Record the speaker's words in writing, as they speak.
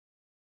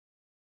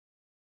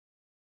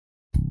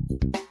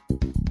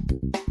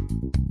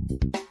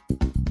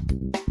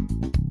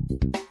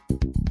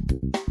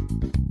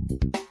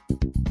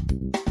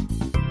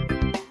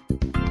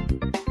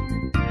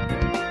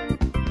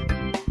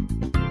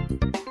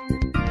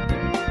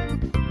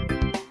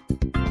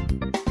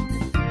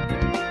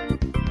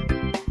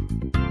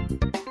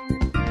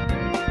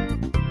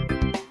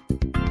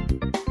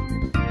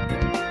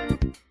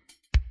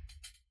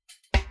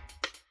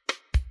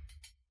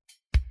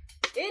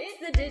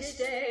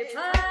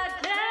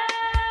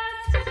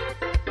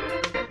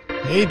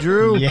Hey,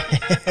 Drew.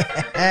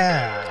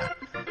 Yeah.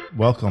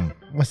 Welcome.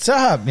 What's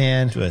up,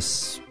 man? To a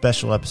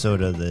special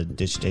episode of the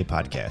Ditch Day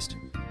podcast.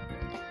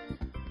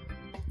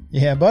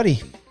 Yeah,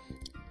 buddy.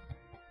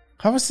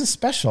 How was this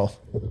special?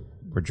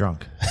 We're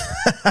drunk.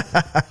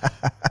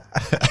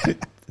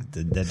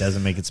 That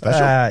doesn't make it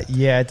special.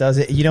 Yeah, it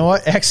does. You know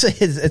what? Actually,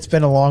 it's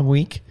been a long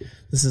week.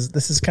 This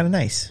is kind of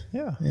nice.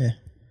 Yeah.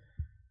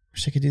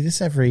 Wish I could do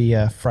this every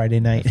Friday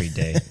night. Every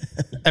day.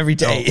 Every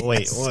day. Oh,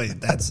 wait.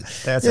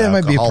 That's that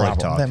might be a problem.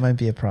 Talk. That might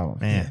be a problem.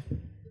 Man.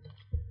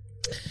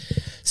 Yeah.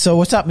 So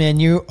what's up, man?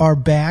 You are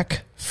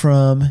back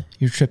from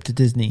your trip to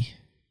Disney.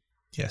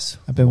 Yes.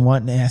 I've been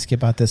wanting to ask you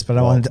about this, but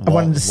I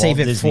wanted to save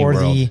it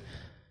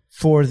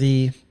for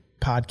the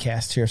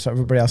podcast here, so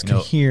everybody else can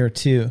hear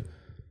too.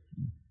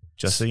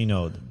 Just so you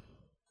know,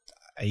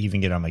 I even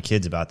get on my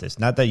kids about this.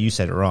 Not that you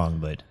said it wrong,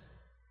 but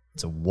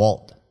it's a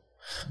Walt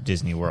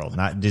Disney World,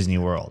 not Disney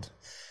World.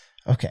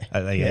 Okay.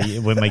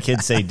 When my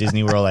kids say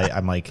Disney World,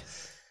 I'm like,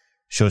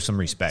 show some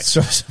respect. Show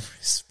some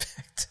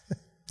respect.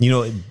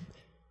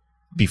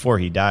 Before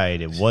he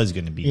died, it was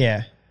going to be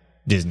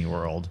Disney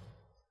World.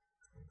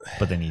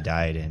 But then he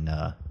died, and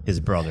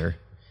his brother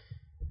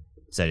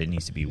said it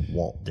needs to be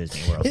Walt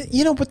Disney World.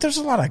 But there's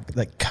a lot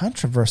of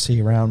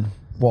controversy around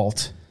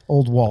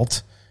old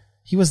Walt.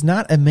 He was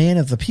not a man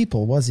of the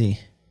people, was he?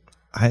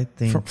 I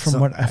think from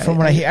what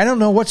I hear, I don't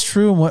know what's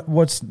true and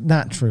what's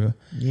not true.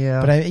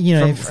 Yeah,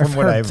 but from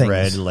what I've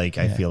read,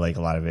 I feel like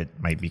a lot of it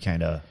might be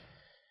kind of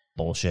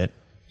bullshit.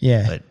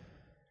 Yeah, but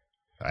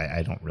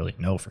I don't really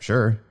know for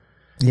sure.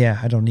 Yeah,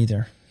 I don't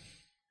either.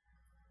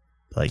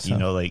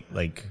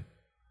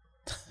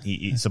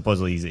 He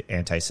supposedly he's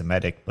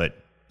anti-Semitic, but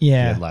he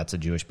had lots of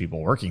Jewish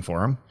people working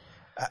for him.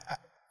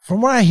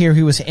 From what I hear,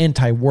 he was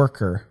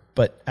anti-worker,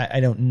 but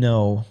I don't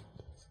know.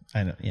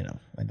 I don't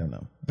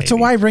know. Maybe. So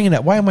why bring it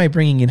up? Why am I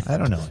bringing it up? I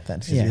don't know.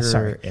 Yeah,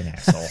 sorry. An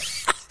asshole.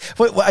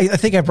 Well, I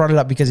think I brought it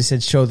up because he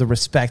said show the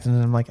respect, and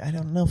then I'm like, I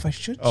don't know if I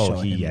should.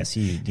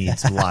 He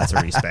needs lots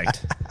of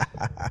respect.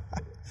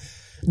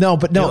 No.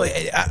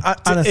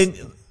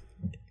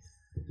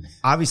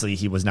 Obviously,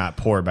 he was not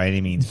poor by any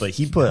means, but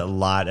he put a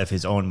lot of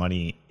his own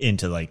money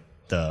into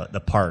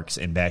the parks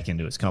and back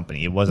into his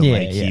company. It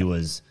wasn't he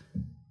was,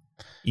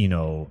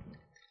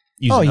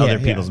 using other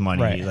people's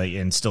money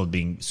and still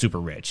being super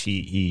rich.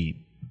 He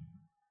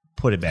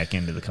put it back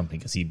into the company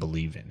because he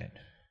believed in it.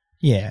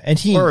 Yeah, and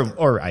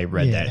or I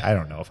read that. I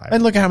don't know if I.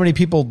 And look at how many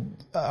people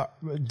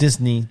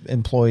Disney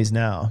employs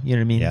now. You know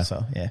what I mean? Yeah.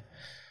 So yeah.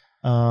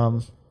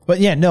 But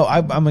yeah, no,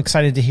 I'm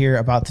excited to hear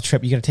about the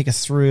trip. You got to take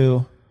us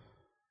through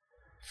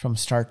from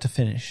start to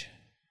finish.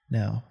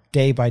 Now,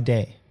 day by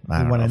day.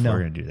 I don't know if we're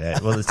going to do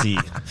that. Well, let's see.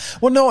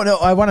 Well, no.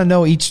 I want to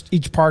know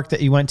each park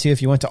that you went to,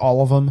 if you went to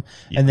all of them,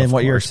 and then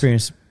what your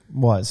experience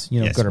was.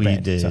 Yes, good or bad.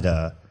 We did.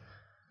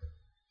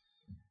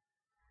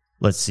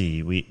 Let's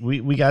see.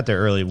 We got there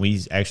early.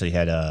 We actually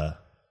had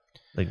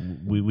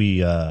we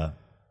got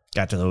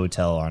to the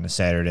hotel on a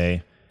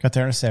Saturday. Got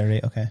there on a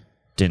Saturday. Okay.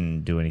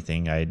 Didn't do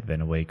anything. I had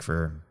been awake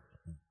for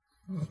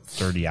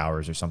 30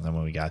 hours or something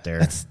when we got there.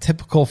 That's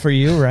typical for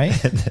you, right?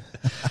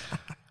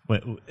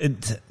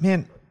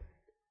 Man,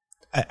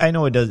 I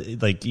know it does.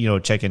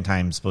 Check-in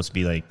time is supposed to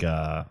be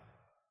I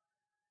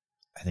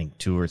think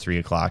 2 or 3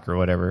 o'clock or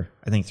whatever.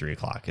 I think 3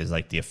 o'clock is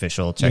the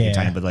official check-in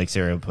time. But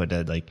Sarah put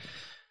that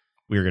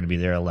we were going to be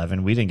there at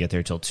 11. We didn't get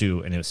there till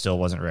 2, and it still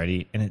wasn't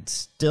ready. And it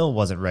still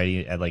wasn't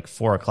ready at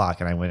 4 o'clock.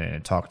 And I went in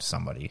and talked to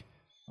somebody.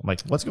 I'm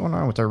like, what's going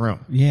on with our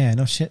room? Yeah,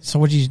 no shit. So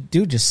what did you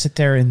do? Just sit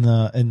there in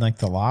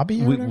the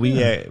lobby? Or we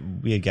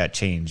had got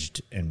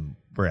changed and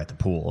we're at the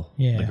pool.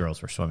 Yeah. The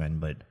girls were swimming,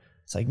 but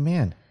it's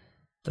man,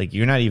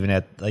 you're not even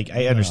at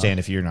I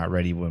understand if you're not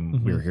ready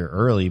when we were here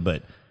early,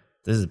 but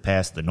this is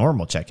past the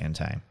normal check-in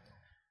time.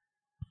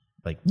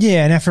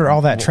 And after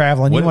all that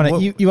traveling, you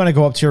want to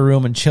go up to your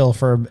room and chill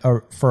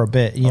for a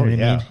bit. You know what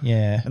I mean?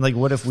 Yeah. And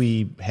what if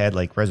we had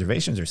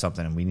reservations or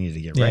something and we needed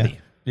to get ready?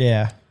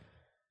 Yeah.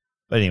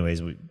 But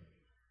anyways,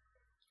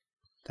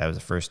 that was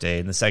the first day.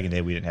 And the second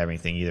day, we didn't have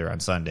anything either. On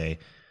Sunday,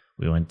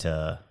 we went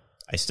to,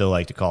 I still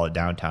like to call it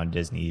Downtown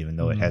Disney, even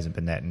though it hasn't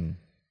been that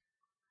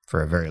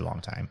for a very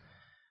long time.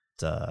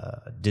 It's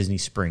Disney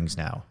Springs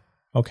now.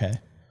 Okay.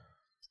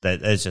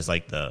 That's just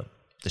the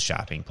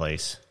shopping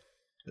place.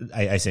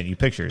 I sent you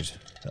pictures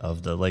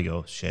of the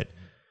Lego shit.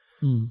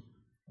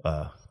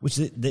 Which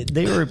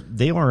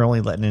they were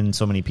only letting in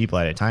so many people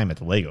at a time at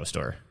the Lego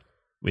store.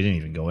 We didn't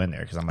even go in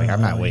there because I'm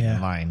I'm not waiting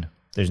in line.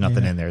 There's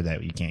nothing in there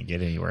that you can't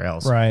get anywhere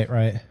else.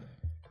 Right.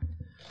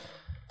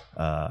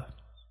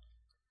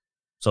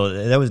 So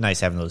that was nice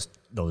having those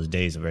those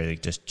days of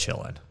like just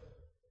chilling,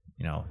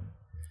 you know.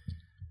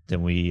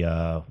 Then we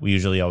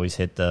usually always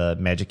hit the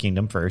Magic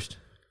Kingdom first,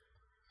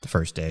 the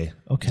first day.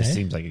 Okay. Just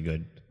seems like a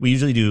good. We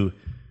usually do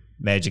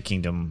Magic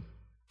Kingdom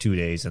 2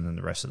 days and then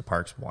the rest of the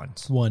parks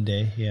once. One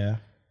day, yeah.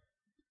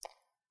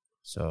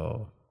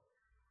 So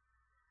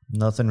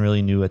nothing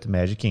really new at the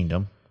Magic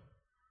Kingdom.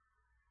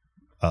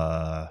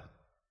 Was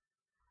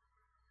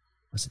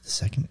it the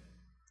second?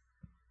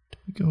 Did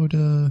we go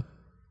to?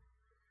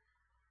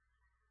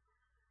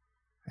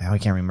 I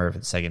can't remember if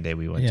it's the second day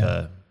we went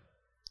to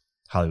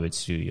Hollywood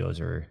Studios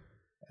or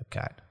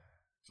Epcot.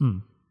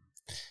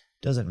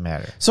 Doesn't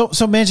matter. So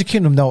Magic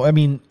Kingdom, though. I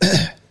mean,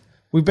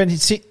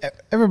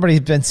 everybody's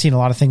been seeing a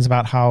lot of things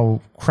about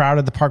how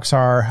crowded the parks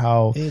are.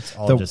 How it's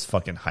all just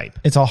fucking hype.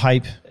 It's all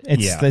hype.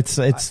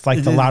 It's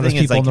like the loudest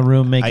people in the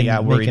room making. I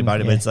got worried about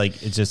it, but it's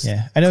like it's just.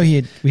 Yeah, I know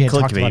we had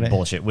talked about it.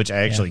 Bullshit, which I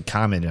actually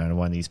commented on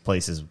one of these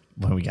places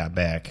when we got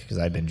back because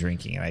I've been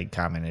drinking and I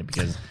commented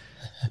because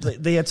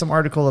they had some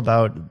article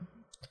about.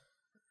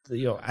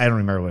 I don't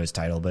remember what it's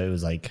titled, but it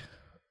was like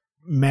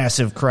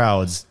massive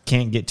crowds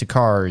can't get to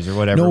cars or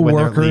whatever. No when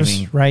workers, they're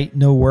leaving. Right?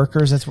 No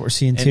workers. That's what we're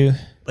seeing too.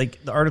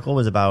 Like the article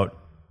was about,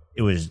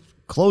 it was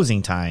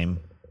closing time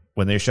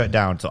when they're shut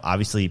down. So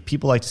obviously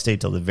people like to stay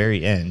till the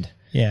very end.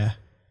 Yeah.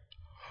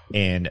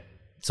 And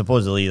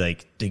supposedly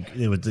like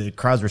the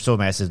crowds were so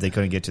massive they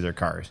couldn't get to their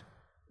cars.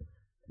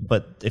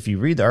 But if you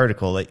read the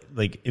article,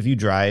 like if you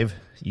drive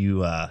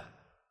to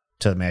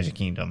the Magic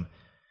Kingdom,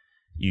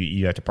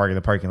 you have to park in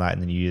the parking lot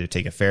and then you either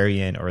take a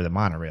ferry in or the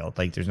monorail.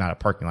 Like there's not a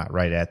parking lot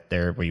right at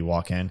there where you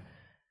walk in.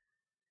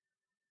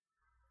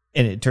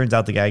 And it turns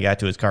out the guy got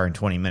to his car in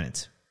 20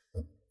 minutes.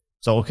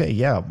 So, okay,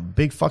 yeah,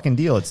 big fucking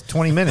deal. It's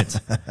 20 minutes.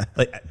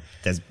 Like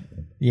that's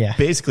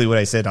basically what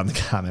I said on the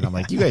comment. I'm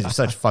like, you guys are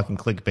such fucking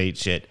clickbait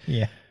shit.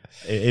 Yeah.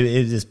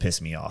 It just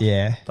pissed me off.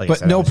 Yeah. Like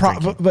but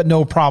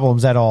no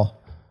problems at all.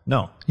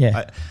 No.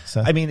 Yeah.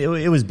 I mean,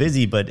 it was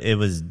busy, but it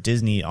was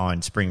Disney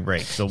on spring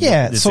break. So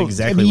it's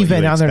exactly you've what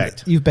been you down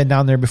expect. there. You've been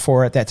down there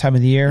before at that time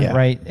of the year,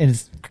 right? And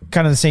it's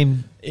kind of the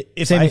same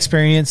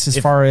experience as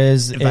far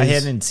as if I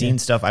hadn't seen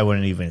stuff, I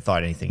wouldn't even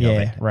thought anything of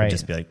it. Right. I'd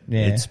just be like,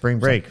 it's spring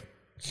break.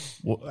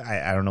 Well,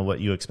 I don't know what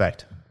you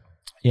expect.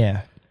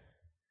 Yeah.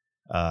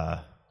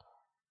 I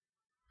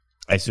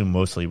assume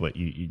mostly what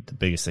the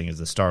biggest thing is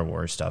the Star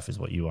Wars stuff is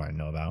what you want to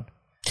know about.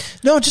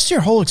 No, just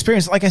your whole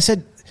experience. Like I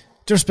said,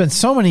 there's been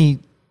so many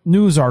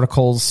news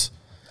articles.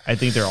 I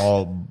think they're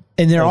all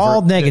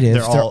all negative.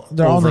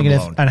 They're all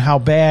negative on how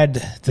bad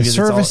the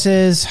service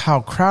is, how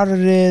crowded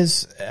it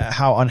is,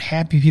 how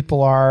unhappy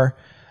people are.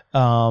 You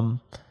know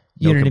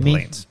what I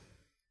mean?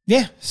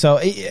 Yeah. So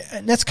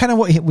that's kind of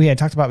what we had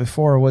talked about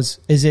before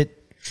is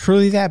it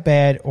truly that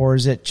bad or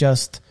is it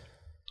just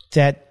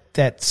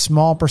that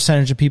small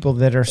percentage of people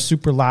that are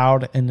super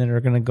loud and that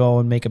are going to go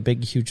and make a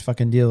big, huge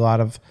fucking deal out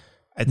of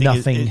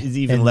nothing? It's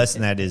even less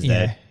than that is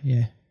that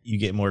yeah. You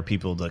get more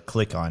people to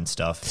click on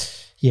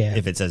stuff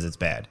if it says it's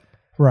bad.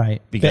 Right.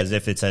 Because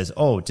if it says,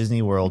 oh,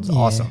 Disney World's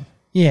awesome.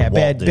 Yeah,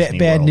 bad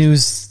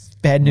news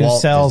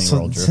Walt sells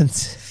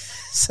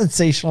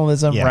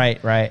sensationalism. Yeah.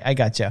 Right. I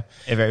gotcha.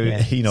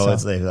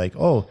 It's like,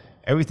 oh,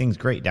 everything's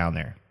great down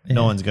there. Yeah.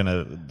 No one's going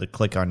to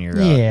click on your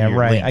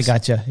right. links. I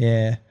gotcha.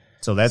 Yeah.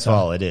 So that's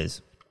all it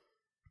is.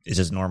 It's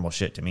just normal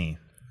shit to me.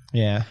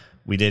 Yeah.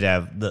 We did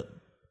have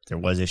there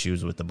was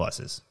issues with the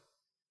buses.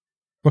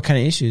 What kind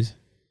of issues?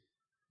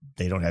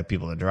 They don't have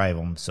people to drive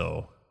them,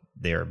 so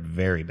they are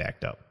very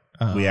backed up.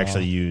 We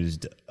actually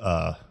used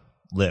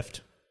Lyft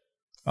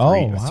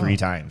three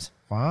times.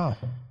 Wow.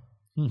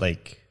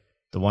 Like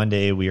the one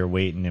day we were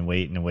waiting, and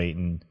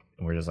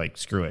we're just like,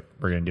 screw it,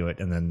 we're going to do it.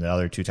 And then the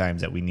other 2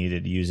 times that we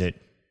needed to use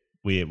it,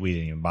 we didn't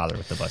even bother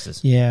with the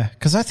buses. Yeah,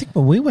 because I think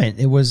when we went,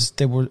 it was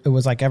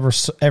like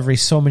every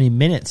so many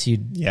minutes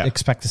you'd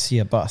expect to see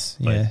a bus.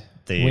 But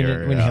we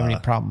didn't have any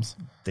problems.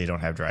 They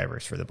don't have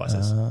drivers for the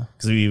buses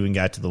because we even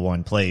got to the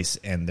one place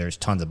and there's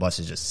tons of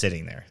buses just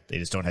sitting there. They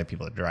just don't have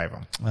people to drive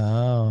them.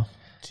 Oh,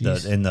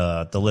 geez.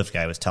 The Lyft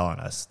guy was telling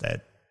us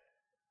that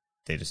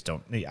they just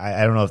don't.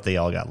 I don't know if they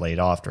all got laid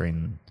off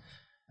during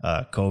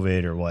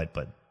COVID or what,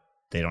 but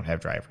they don't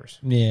have drivers.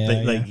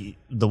 Yeah, like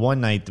the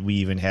one night we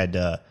even had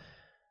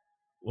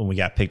when we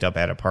got picked up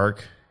at a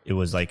park, it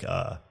was like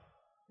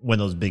one of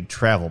those big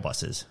travel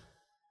buses.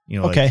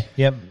 Okay. Like,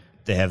 yep.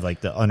 They have like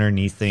the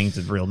underneath things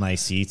with real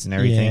nice seats and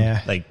everything.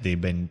 Yeah. Like they've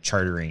been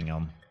chartering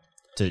them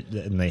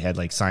and they had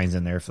like signs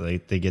in there for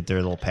they get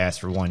their little pass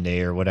for one day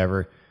or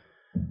whatever.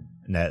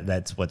 And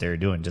that's what they were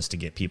doing just to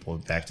get people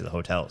back to the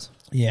hotels.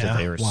 Yeah.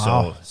 They were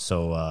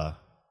so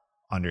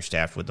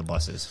understaffed with the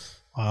buses.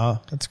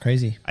 Wow. That's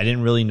crazy. I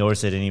didn't really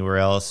notice it anywhere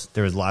else.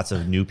 There was lots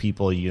of new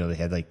people, they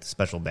had like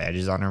special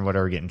badges on or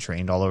whatever, getting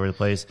trained all over the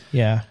place.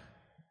 Yeah.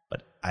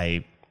 But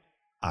I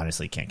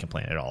honestly can't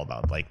complain at all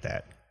about like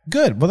that.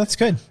 Good. Well, that's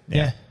good.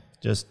 Yeah.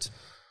 Just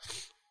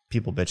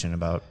people bitching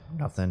about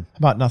nothing.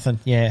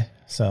 Yeah.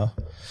 So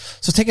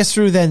take us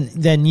through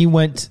then you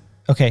went,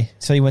 okay.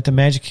 So you went to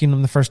Magic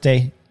Kingdom the first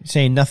day,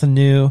 saying nothing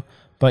new,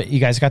 but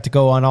you guys got to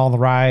go on all the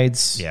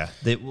rides. Yeah.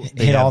 They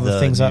hit all the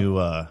things new,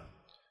 up.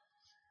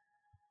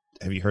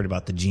 have you heard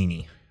about the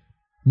Genie?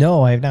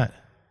 No, I have not.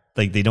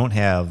 Like they don't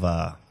have,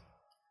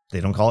 they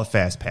don't call it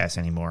Fast Pass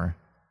anymore.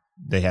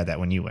 They had that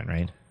when you went,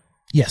 right?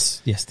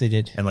 Yes, they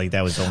did. And like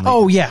that was only.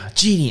 Oh yeah,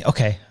 Genie.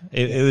 Okay.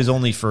 It was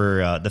only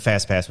for the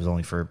Fast Pass was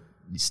only for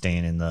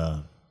staying in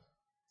the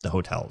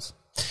hotels,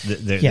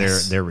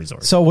 their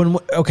resorts. So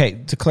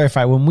to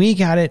clarify, when we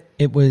got it,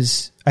 it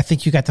was I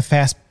think you got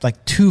the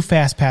 2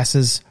 Fast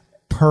Passes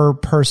per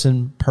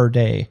person per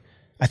day.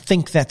 I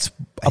think that's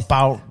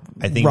about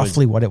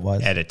roughly what it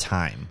was at a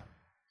time.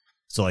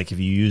 So like if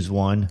you use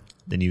one,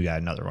 then you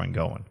got another one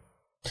going.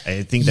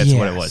 I think that's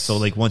what it was. So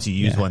like once you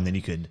use one, then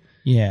you could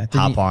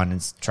hop on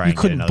and try and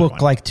get another one. You couldn't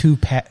book like two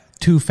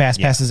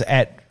Fast Passes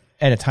at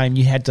a time.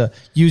 You had to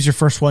use your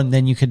first one,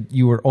 then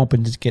you were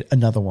open to get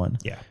another one.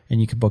 Yeah. And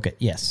you could book it.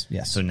 Yes.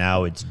 So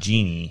now it's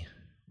Genie,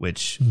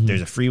 which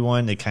there's a free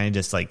one. It kind of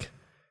just like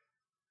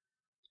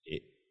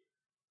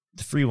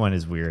the free one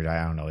is weird.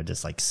 I don't know. It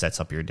just like sets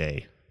up your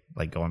day,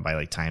 like going by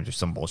like times or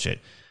some bullshit.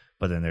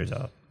 But then there's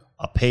a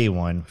pay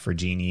one for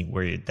Genie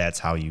where that's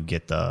how you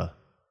get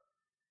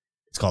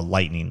it's called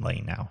Lightning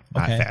Lane now,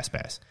 not Fast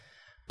Pass.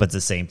 But it's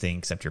the same thing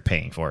except you're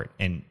paying for it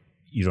and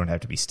you don't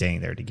have to be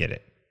staying there to get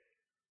it.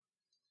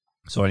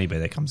 So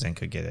anybody that comes in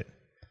could get it.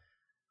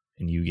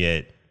 And you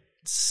get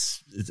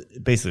it's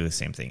basically the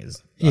same thing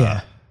as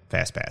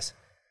Fast Pass.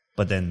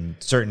 But then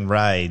certain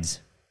rides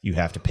you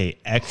have to pay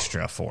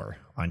extra for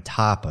on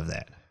top of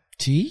that.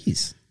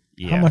 Jeez.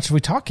 Yeah. How much are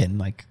we talking?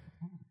 Like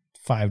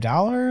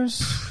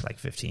 $5? Like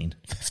 15.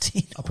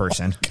 15 a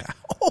person.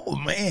 Oh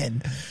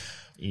man.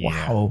 Yeah.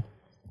 Wow.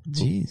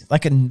 Jeez.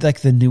 Like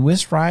the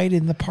newest ride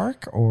in the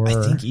park, or I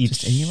think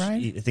just any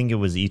ride? I think it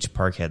was each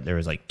park there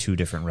was like 2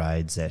 different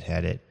rides that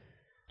had it.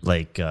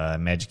 Like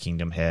Magic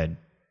Kingdom had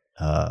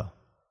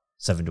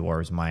Seven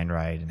Dwarfs Mine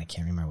Ride, and I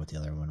can't remember what the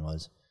other one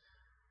was.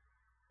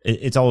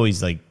 It's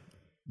always like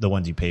the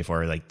ones you pay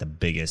for are like the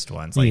biggest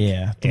ones. Like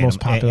the most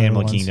popular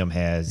Animal ones. Kingdom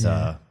has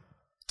the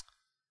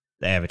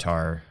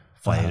Avatar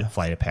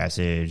Flight of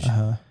Passage.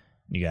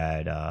 You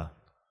got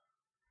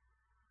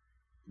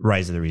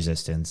Rise of the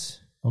Resistance.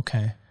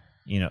 Okay.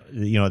 You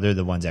know they're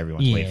the ones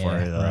everyone's waiting for.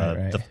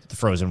 The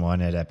Frozen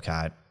one at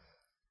Epcot,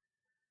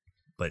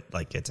 but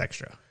like it's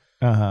extra.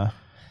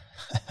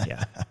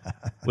 Yeah,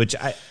 which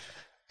I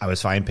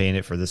was fine paying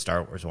it for the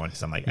Star Wars one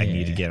because I'm like I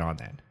need to get on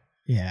that.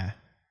 Yeah.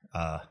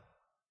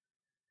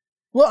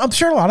 Well, I'm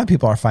sure a lot of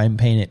people are fine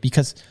paying it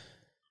because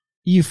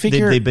you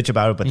figure they bitch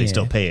about it, but they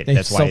still pay it.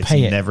 That's why it's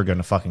never going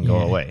to fucking go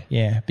away.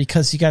 Yeah,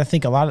 because you got to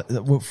think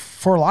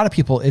for a lot of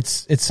people,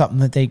 it's something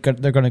that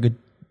they're going to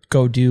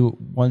go do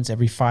once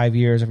every 5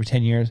 years, every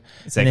 10 years.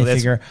 Exactly. And they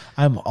figure,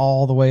 I'm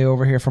all the way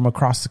over here from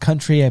across the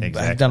country.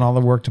 I've done all the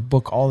work to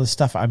book all this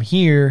stuff. I'm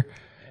here.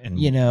 And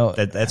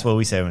that's what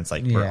we say when it's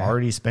like, we're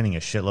already spending a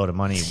shitload of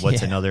money.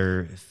 What's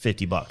another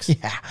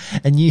 $50? Yeah.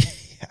 And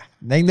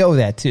they know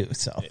that too.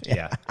 So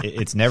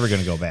it's never going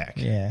to go back.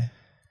 Yeah.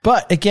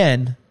 But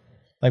again,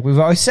 like we've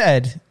always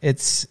said,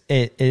 it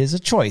is a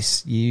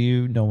choice.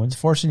 No one's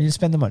forcing you to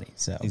spend the money.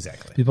 So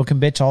exactly. People can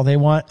bitch all they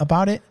want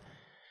about it.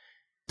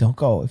 Don't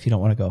go if you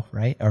don't want to go,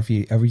 right? Or if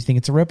you think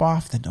it's a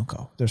ripoff, then don't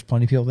go. There's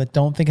plenty of people that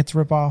don't think it's a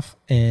ripoff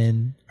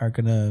and are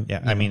gonna.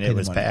 Yeah, I mean it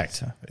was packed.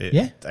 So.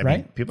 I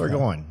mean, people are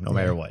going no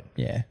matter what.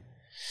 Yeah,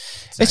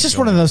 it's just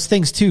one of those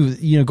things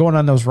too. Going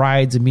on those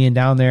rides and being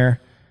down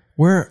there,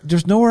 where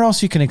there's nowhere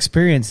else you can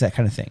experience that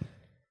kind of thing.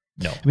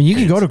 No, I mean you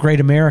can go to Great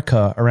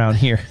America around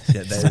here.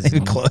 Yeah, it's not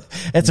even close.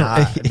 It's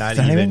not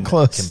even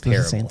close.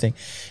 Comparable. It's the same thing.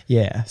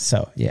 Yeah.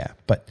 So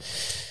but.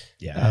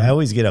 Yeah, I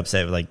always get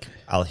upset. Like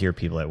I'll hear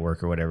people at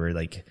work or whatever,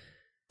 like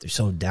they're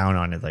so down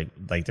on it,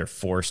 like they're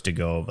forced to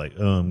go. Like,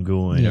 oh, I'm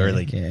going, or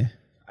like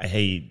I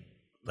hate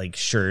like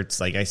shirts.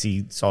 Like I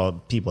saw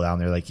people down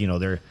there, like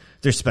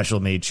they're special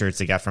made shirts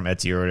they got from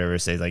Etsy or whatever.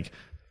 Say like,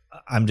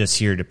 I'm just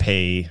here to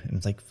pay, and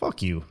it's like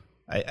fuck you.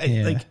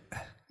 I like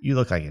you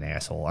look like an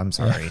asshole. I'm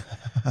sorry.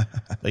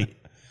 Like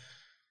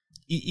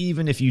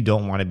even if you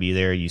don't want to be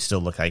there, you still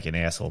look like an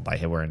asshole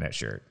by wearing that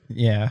shirt.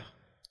 Yeah,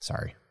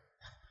 sorry.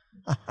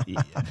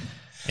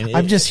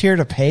 I'm just here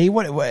to pay.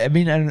 What I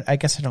mean, I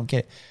guess I don't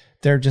get it.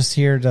 They're just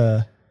here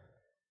to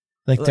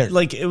like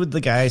it was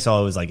the guy I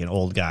saw was like an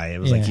old guy. It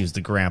was like he was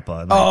the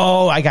grandpa.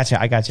 Like,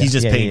 I got you. He's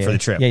just paying for the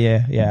trip.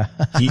 Yeah.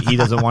 He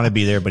doesn't want to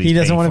be there, but he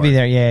doesn't want to be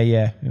there.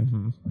 Yeah.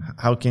 Mm-hmm.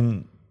 How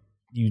can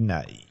you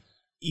not?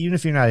 Even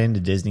if you're not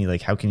into Disney,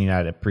 like how can you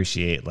not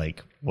appreciate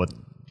like what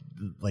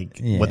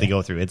they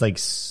go through? It's like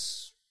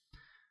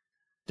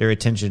their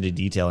attention to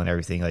detail and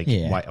everything. Like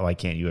why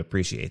can't you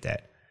appreciate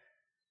that?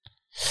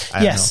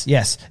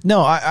 Yes.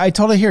 No, I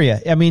totally hear you.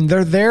 I mean,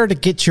 they're there to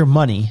get your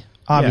money,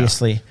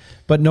 obviously,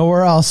 but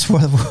nowhere else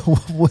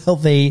will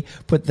they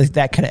put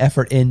that kind of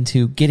effort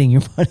into getting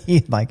your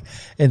money,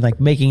 and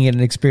making it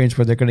an experience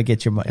where they're going to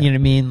get your money. You know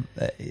what I mean?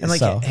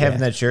 And having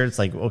that shirt, it's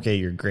like, okay,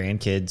 your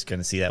grandkid's going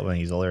to see that when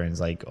he's older, and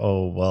it's like,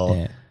 oh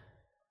well,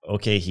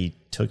 okay, he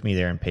took me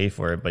there and paid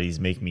for it, but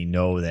he's making me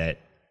know that.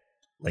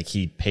 Like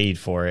he paid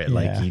for it,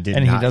 like he did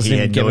not. He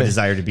had no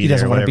desire to be there.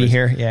 He doesn't want to be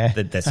here. Yeah,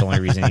 that's the only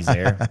reason he's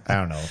there. I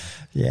don't know.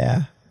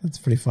 Yeah, That's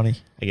pretty funny.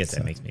 I guess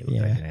that makes me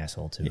look like an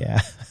asshole too.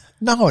 Yeah.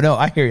 No,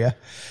 I hear you.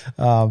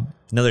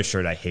 Another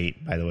shirt I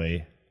hate, by the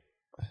way,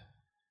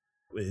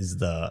 is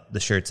the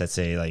shirts that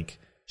say like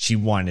she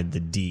wanted the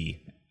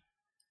D.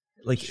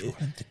 Like she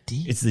wanted the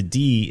D. It's the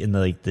D in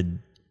the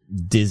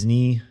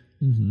Disney,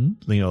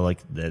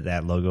 like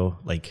that logo,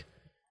 like.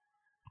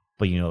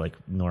 But like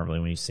normally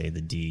when you say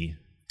the D,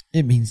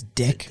 it means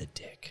dick. The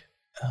dick.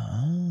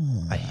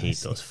 Oh, I hate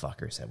those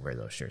fuckers that wear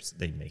those shirts.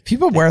 They make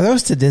people wear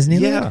those to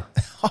Disneyland.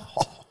 Yeah,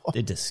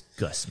 they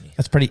disgust me.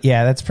 That's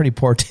pretty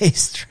poor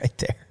taste right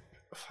there.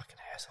 Fucking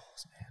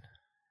assholes, man.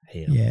 I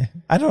hate them. Yeah,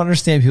 I don't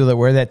understand people that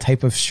wear that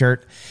type of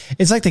shirt.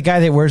 It's like the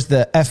guy that wears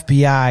the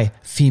FBI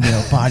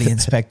female body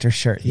inspector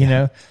shirt. You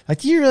know,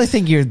 like, do you really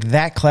think you're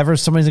that clever?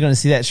 Somebody's going to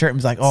see that shirt and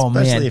be like, "Oh,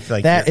 especially man, if,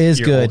 like, that is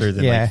you're good." Older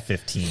than like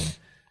 15.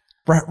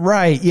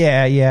 Right,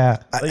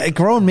 yeah. Like, a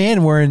grown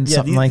man wearing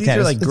something like that.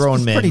 These are like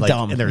grown men, pretty like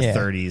dumb. in their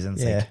 30s, and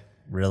it's like,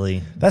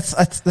 really?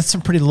 That's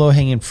some pretty low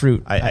hanging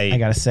fruit. I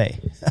gotta say,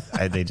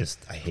 I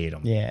hate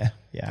them. Yeah.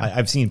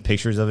 I've seen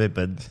pictures of it,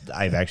 but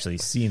I've actually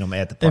seen them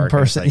at the park in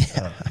person.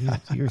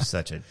 Like, you're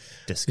such a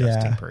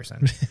disgusting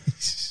person.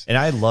 And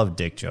I love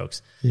dick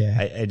jokes.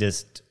 Yeah,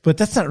 but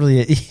that's not really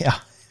it. Yeah,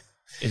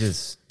 it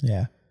is.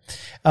 Yeah.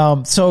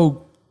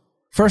 So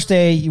first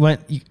day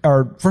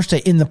first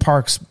day in the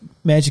parks.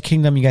 Magic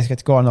Kingdom, you guys got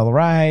to go on all the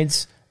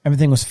rides.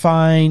 Everything was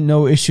fine.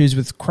 No issues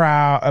with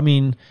crowd. I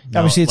mean,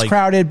 obviously it's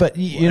crowded, but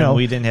we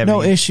didn't have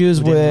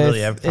issues with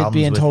it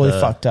being totally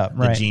fucked up.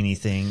 Right, the genie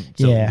thing.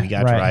 So we got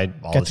to ride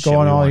all got the to go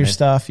on all your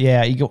stuff.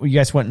 Yeah, you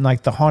guys went in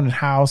like the haunted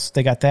house.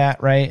 They got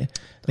that right.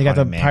 They got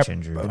the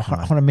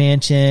haunted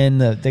mansion.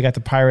 They got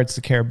the Pirates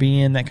of the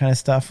Caribbean, that kind of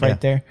stuff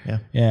right there.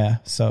 Yeah.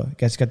 So you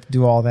guys got to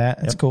do all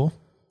that. That's cool.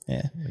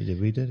 Yeah,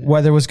 we did.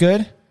 Weather was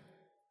good.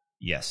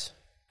 Yes.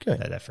 Good.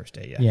 That first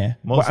day, yeah.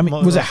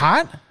 Was it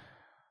hot?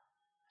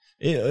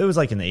 It was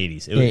like in the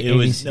 80s.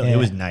 It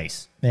was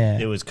nice. Yeah.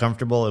 It was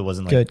comfortable. It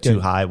wasn't like too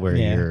high where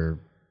you're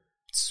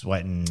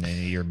sweating and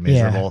you're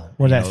miserable.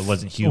 It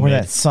wasn't humid. Where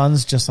that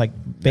sun's just like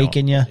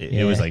baking you.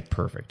 It was like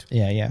perfect.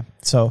 Yeah.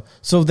 So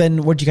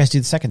then what did you guys do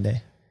the second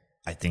day?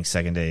 I think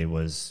second day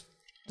was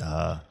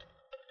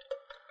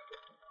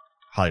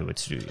Hollywood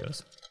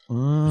Studios. It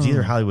was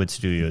either Hollywood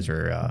Studios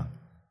or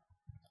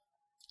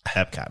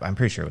Epcot. I'm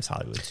pretty sure it was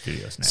Hollywood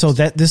Studios next. So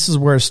this is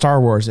where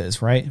Star Wars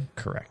is, right?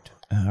 Correct.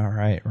 All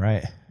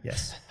right.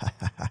 Yes.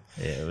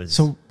 It was.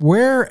 So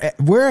where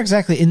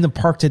exactly in the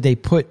park did they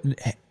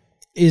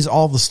is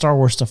all the Star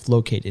Wars stuff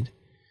located?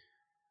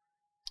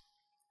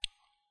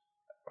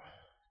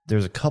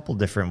 There's a couple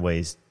different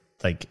ways.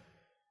 Like,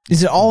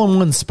 is it all in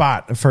one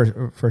spot?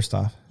 First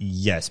off,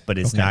 yes, but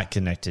it's not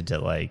connected to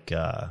like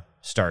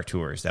Star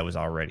Tours that was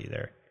already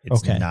there.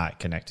 It's not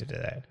connected to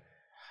that.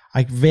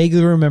 I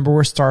vaguely remember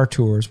where Star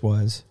Tours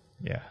was.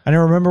 Yeah. And I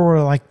remember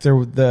where like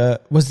the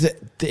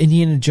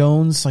Indiana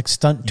Jones like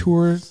stunt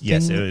tour thing?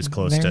 Yes, it was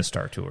close to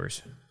Star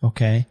Tours.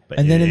 Okay. But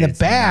and then in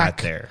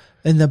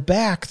the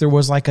back there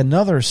was like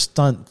another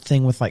stunt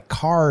thing with like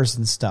cars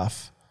and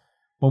stuff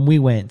when we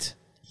went.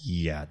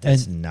 Yeah,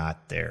 that's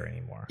not there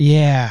anymore.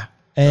 Yeah.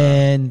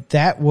 And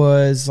that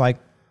was like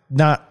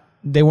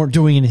they weren't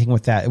doing anything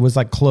with that. It was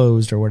like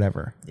closed or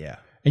whatever. Yeah.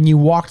 And you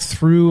walked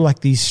through like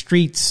these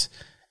streets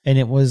and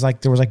it was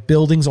like there was like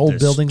buildings, old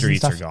buildings and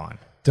stuff. The streets are gone.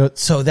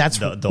 So that's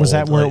was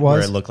that where it was?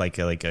 Where it looked like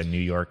a New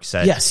York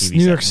set. Yes, TV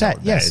New York set.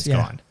 No, yes,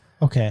 gone.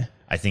 Okay.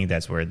 I think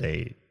that's where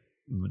they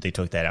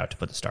took that out to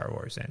put the Star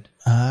Wars in.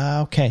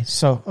 Okay.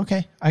 So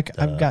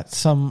I've got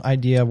some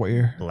idea what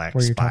you're Black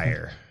where you're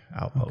Spire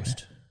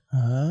outpost.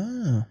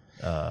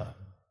 Okay.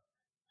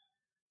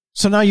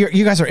 So now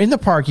you guys are in the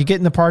park. You get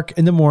in the park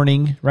in the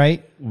morning,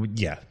 right?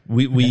 Yeah.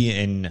 We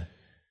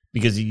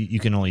because you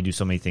can only do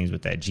so many things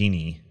with that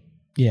genie.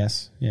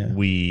 Yes. Yeah.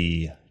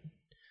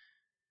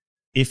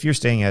 If you're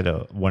staying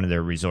at one of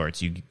their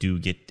resorts, you do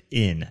get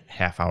in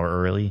half hour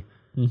early.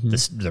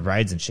 Mm-hmm. The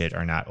rides and shit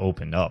are not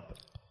opened up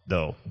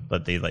though,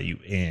 but they let you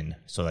in.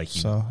 So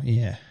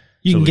you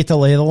can get the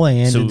lay of the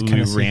land. So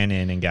we ran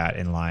in and got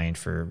in line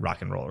for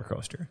Rock and Roller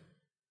Coaster.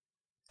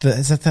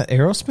 Is that the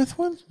Aerosmith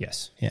one?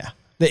 Yes. Yeah.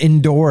 The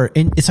indoor.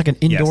 It's like an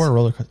indoor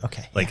roller coaster.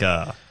 Okay. Like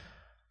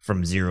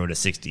from 0 to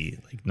 60,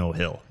 like no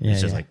hill.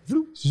 It's just like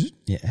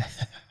yeah.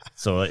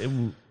 So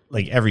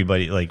like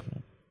everybody, like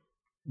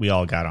we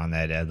all got on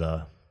that at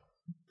the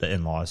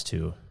in-laws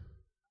too.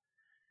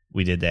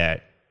 We did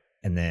that,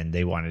 and then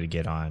they wanted to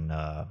get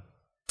on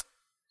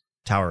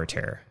Tower of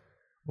Terror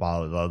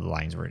while the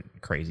lines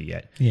weren't crazy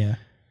yet. Yeah.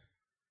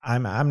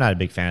 I'm not a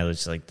big fan of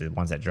just like the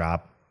ones that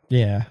drop.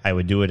 Yeah. I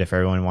would do it if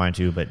everyone wanted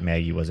to, but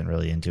Maggie wasn't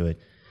really into it.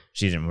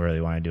 She didn't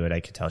really want to do it.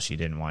 I could tell she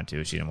didn't want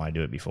to. She didn't want to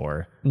do it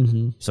before.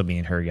 Mm-hmm. So me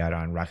and her got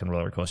on Rock and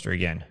Roller Coaster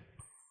again.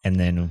 And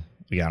then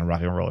we got on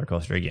Rock and Roller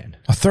Coaster again.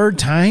 A third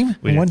time?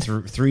 We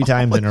did three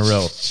times in a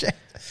row. Shit.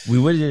 We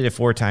would have did it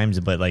 4 times,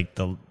 but like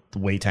the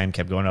wait time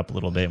kept going up a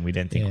little bit, and we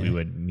didn't think we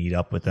would meet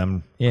up with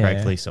them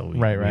correctly. So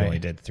we only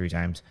did 3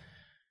 times.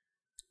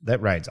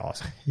 That ride's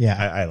awesome. Yeah.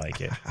 I like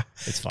it.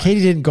 It's fun.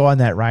 Katie didn't go on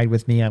that ride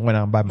with me. I went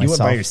on by myself.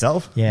 You went by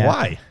yourself? Yeah.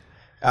 Why?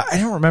 I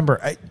don't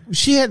remember.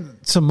 She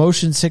had some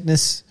motion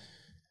sickness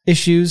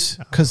issues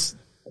because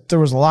there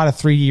was a lot of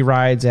 3D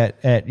rides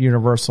at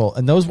Universal,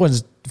 and those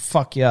ones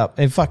fuck you up.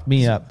 It fucked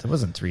me up. It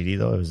wasn't 3D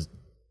though. It was.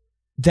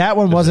 That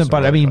one wasn't,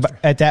 but I mean,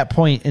 at that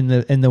point in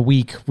the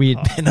week, we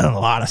had been on a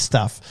lot of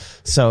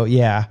stuff. So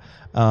yeah,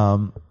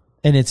 and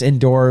it's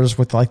indoors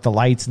with like the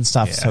lights and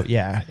stuff. Yeah. So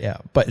yeah.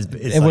 But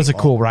it was a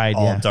cool ride.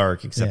 All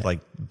dark except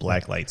like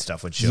black light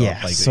stuff would show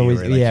up. Like so we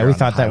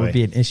thought that would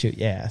be an issue.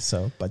 Yeah.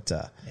 So, but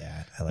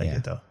yeah, I like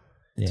it though.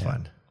 It's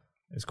fun.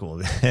 It's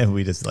cool.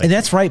 We just and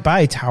that's right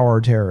by Tower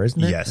of Terror,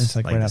 isn't it? Yes, it's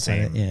like right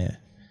outside it. Yeah.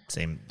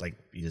 Same, like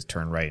you just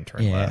turn right and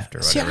turn left or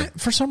whatever. See,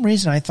 for some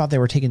reason, I thought they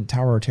were taking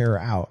Tower of Terror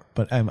out,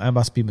 but I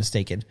must be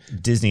mistaken.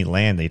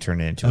 Disneyland, they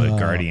turned it into a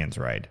Guardians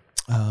ride.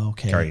 Oh,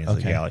 okay. Guardians of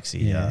the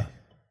Galaxy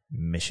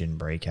Mission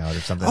Breakout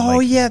or something.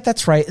 Oh, yeah,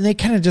 that's right. And they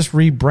kind of just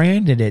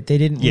rebranded it. They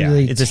didn't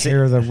really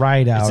tear the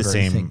ride out. It's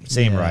the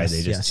same ride.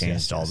 They just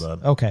changed all the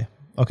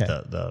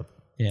the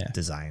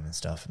design and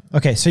stuff.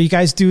 Okay, so you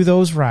guys do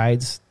those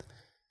rides,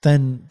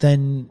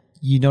 then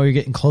you're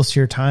getting close to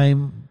your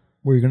time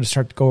where you're going to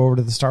start to go over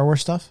to the Star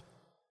Wars stuff?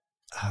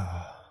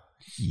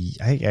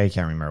 I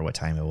can't remember what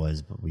time it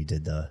was, but we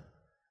did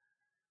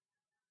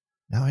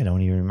now I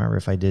don't even remember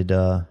if I did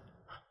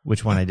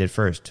which one I did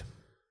first.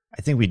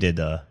 I think we did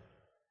do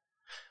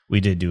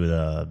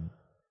the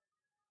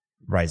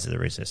Rise of the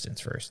Resistance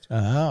first.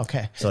 Oh,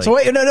 okay. So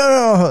wait,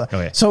 no.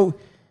 Okay. So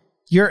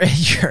you're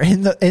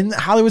in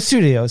Hollywood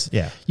Studios.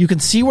 Yeah. You can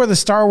see where the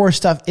Star Wars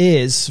stuff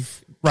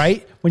is,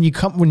 right? When you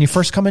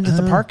first come into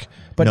the park,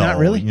 but not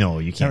really? No,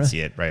 you can't see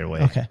it right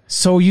away. Okay.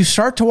 So you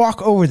start to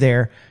walk over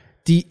there.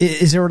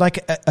 Is there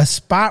like a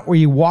spot where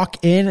you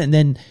walk in and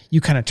then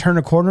you kind of turn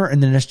a corner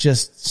and then it's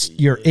just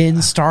you're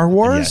in Star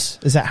Wars? Yes.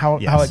 Is that how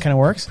it kind of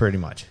works? Pretty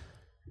much.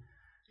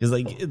 Because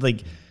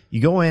like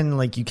you go in,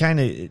 like you kind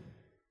of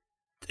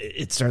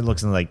it started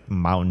looking like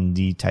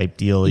mountain-y type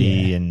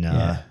deal-y and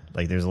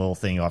like there's a little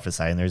thing off the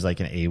side and there's like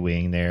an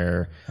A-wing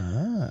there.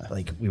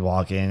 Like we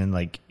walk in and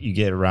like you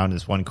get around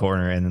this one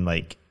corner and then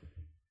like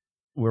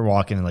we're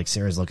walking and like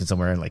Sarah's looking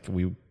somewhere and like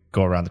we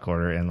go around the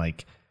corner and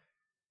like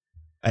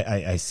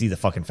I see the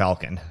fucking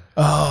Falcon.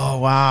 Oh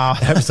wow!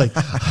 I was like,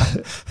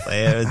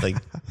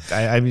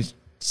 I mean,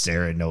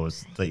 Sarah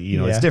knows that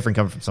it's different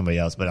coming from somebody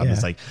else, but I'm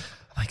just like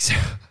Sarah,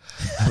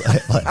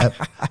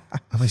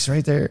 I'm like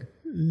right there.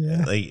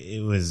 Yeah, like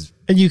it was,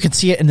 and you could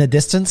see it in the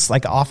distance,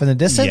 like off in the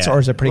distance, or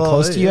is it pretty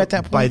close to you at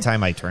that point? By the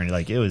time I turned,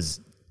 like it was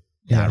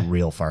not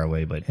real far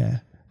away, but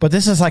But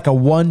this is like a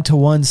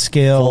 1-to-1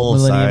 scale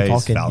Millennium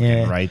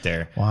Falcon right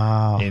there.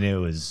 Wow, and it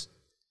was.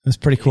 It's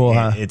pretty cool,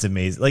 huh? It's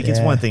amazing. Like it's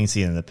one thing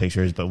seeing in the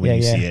pictures, but when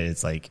you see it,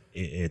 it's like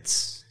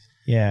it's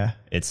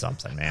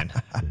something, man.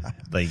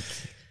 Like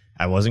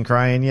I wasn't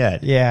crying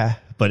yet,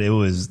 but it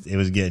was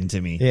getting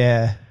to me.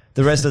 Yeah.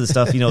 The rest of the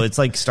stuff, it's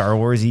like Star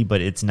Warsy,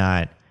 but it's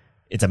not.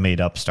 It's a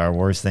made up Star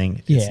Wars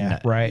thing. It's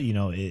not, right.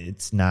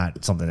 It's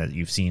not something that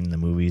you've seen in the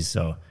movies.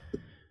 So,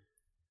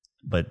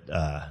 but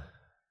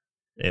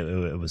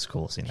it was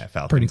cool seeing that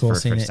Falcon. Pretty cool for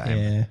seeing first it. time.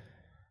 Yeah.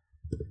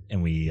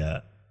 And we.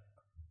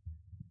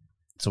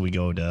 So we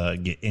go to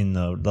get in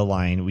the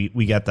line.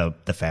 We got the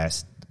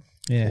fast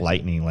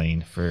lightning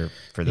lane for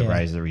the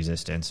Rise of the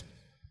Resistance.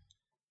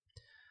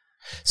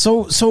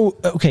 So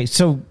okay,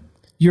 so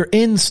you're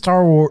in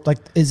Star Wars. Like,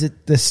 is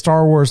it the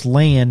Star Wars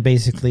land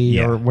basically,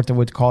 or what they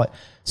would call it?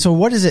 So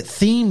what is it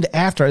themed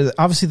after?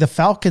 Obviously, the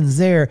Falcon's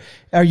there.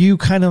 Are you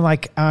kind of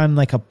like on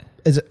like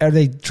are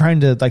they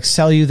trying to like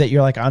sell you that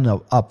you're like on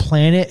a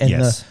planet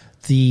and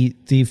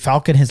the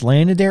Falcon has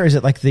landed there? Is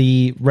it like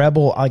the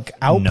Rebel like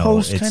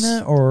outpost kind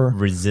of, or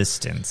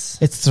Resistance?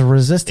 It's the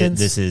Resistance.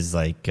 This is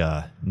like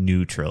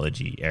new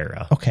trilogy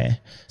era. Okay,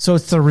 so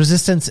it's the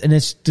Resistance,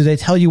 and do they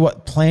tell you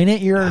what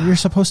planet you're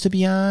supposed to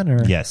be on?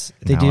 Or yes,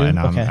 they do. And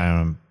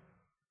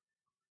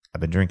I've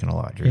been drinking a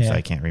lot, Drew, so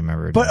I can't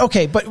remember.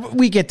 But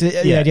we get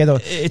the idea though.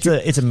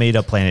 It's a made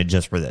up planet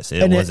just for this.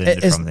 It wasn't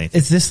from anything.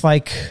 Is this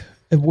like?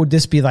 Would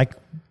this be like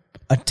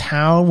a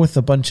town with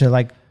a bunch of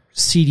like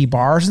seedy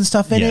bars and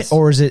stuff in it,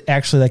 or is it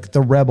actually like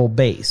the Rebel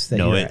base?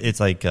 It's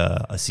like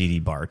a seedy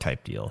bar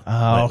type deal.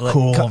 Oh,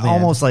 cool!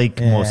 Almost like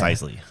Mos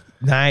Eisley.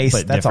 Nice,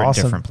 but that's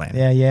awesome. Different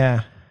planet.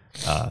 Yeah.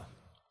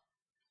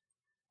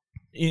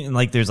 And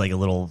like there's like a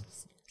little.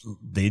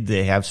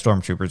 They have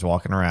stormtroopers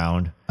walking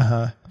around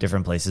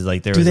different places.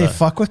 Like do they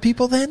fuck with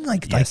people then?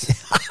 Like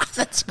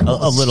that's cool.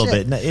 a little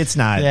bit. It's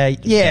not.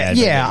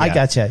 Yeah. I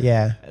gotcha.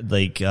 Yeah.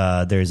 Like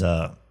there's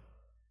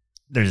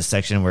a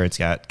section where it's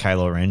got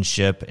Kylo Ren's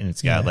ship and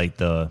it's got like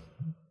the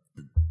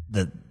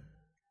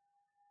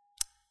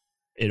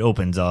it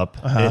opens up.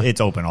 It's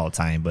open all the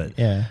time, but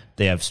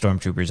they have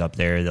stormtroopers up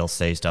there. They'll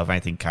say stuff. I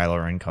think Kylo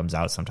Ren comes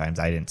out sometimes.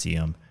 I didn't see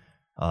him.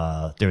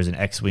 There was an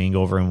X-Wing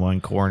over in one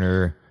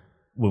corner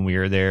when we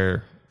were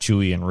there.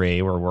 Chewie and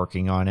Rey were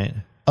working on it.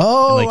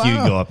 Oh, and, like you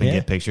can go up and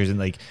get pictures, and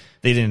like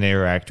they didn't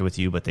interact with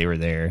you, but they were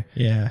there.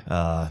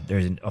 Yeah.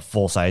 There's a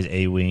full-size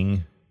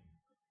A-Wing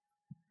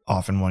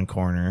off in one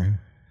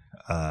corner.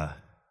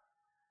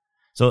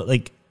 So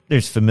like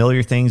there's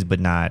familiar things, but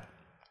not.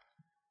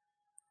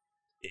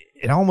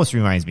 it almost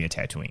reminds me of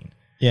Tatooine.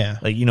 Yeah.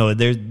 Like,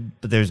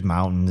 there's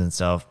mountains and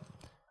stuff.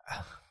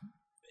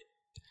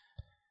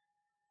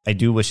 I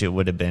do wish it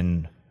would have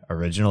been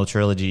original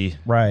trilogy.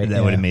 Right.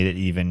 That would have made it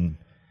even.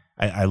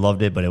 I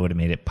loved it, but it would have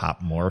made it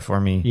pop more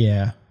for me.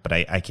 Yeah. But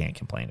I can't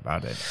complain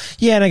about it.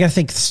 Yeah, and I gotta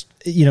think,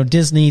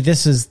 Disney.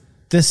 This is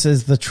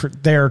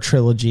their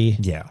trilogy.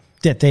 Yeah.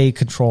 That they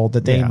controlled,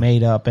 that they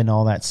made up, and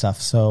all that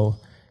stuff. So,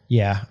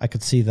 yeah, I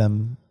could see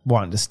them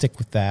wanting to stick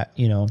with that.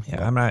 Yeah,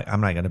 I'm not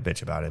gonna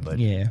bitch about it, but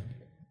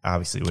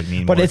obviously it would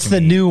mean. But more it's to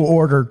the me. new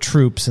order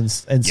troops and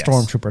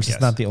stormtroopers. Yes.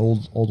 It's not the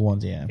old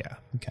ones. Yeah. Yeah.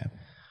 Okay.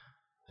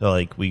 So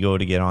like we go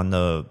to get on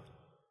the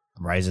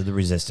Rise of the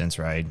Resistance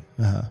ride.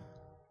 Uh-huh.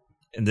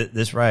 And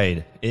this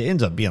ride, it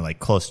ends up being like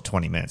close to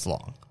 20 minutes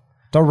long.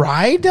 The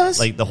ride does?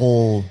 Like the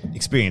whole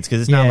experience,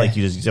 because it's not like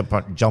you just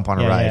jump on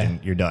a ride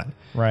and you're done.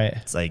 Right.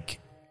 It's like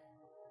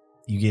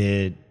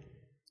it's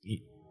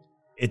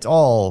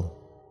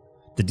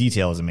all, the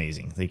detail is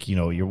amazing. Like,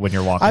 when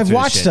you're walking I've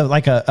watched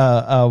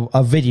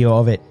a video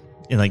of it.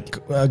 And like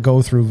a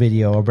go through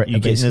video. You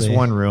get in this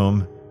one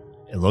room,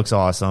 it looks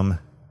awesome.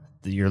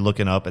 You're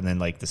looking up and then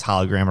like this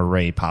hologram of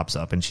Rey pops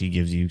up and she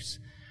gives you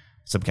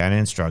some kind of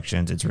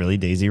instructions. It's really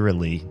Daisy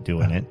Ridley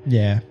doing it.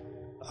 Yeah.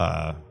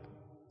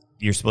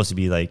 You're supposed to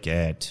be like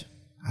I don't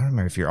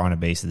remember if you're on a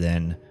base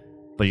then,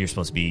 but you're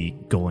supposed to be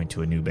going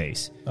to a new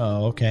base.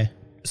 Oh, okay.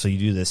 So you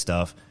do this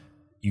stuff.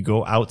 You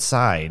go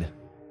outside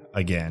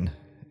again,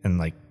 and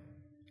like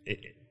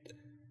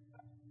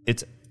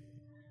it's.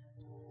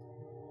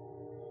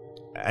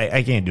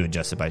 I can't do it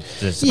justice by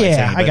saying,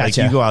 I got like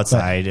you go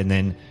outside and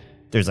then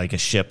there's like a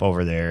ship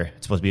over there.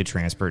 It's supposed to be a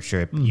transport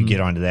ship. Mm-hmm. You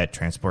get onto that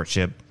transport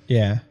ship.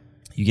 Yeah.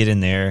 You get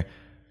in there.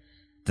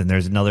 Then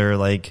there's another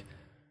like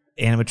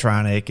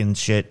animatronic and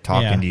shit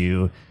talking to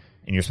you,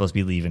 and you're supposed to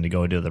be leaving to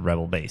go to the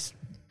rebel base,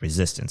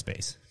 resistance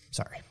base.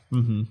 Sorry.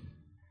 Mm-hmm.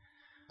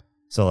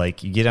 So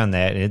like you get on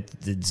that,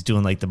 it's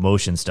doing like the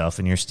motion stuff,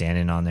 and you're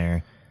standing on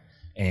there,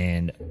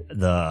 and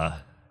the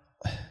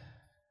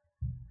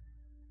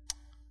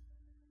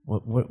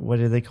what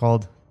are they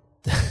called?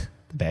 The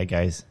bad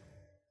guys,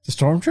 the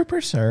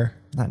stormtroopers, or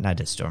not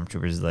just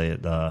stormtroopers.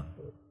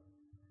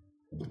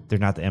 They're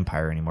not the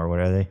Empire anymore. What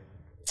are they?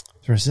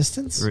 The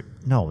Resistance?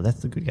 No,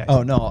 that's the good guys.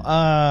 Oh no,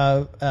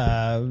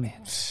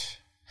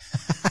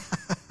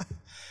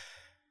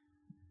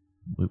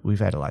 We've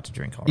had a lot to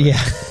drink already.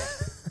 Yeah.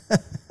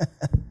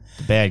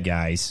 The bad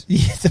guys.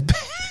 Yeah, the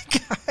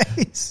bad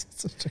guys.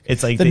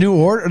 It's like the New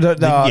Order,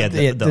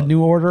 the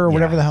New Order, or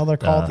whatever the hell they're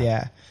called.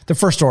 Yeah, the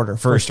First Order.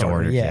 First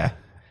Order. Yeah.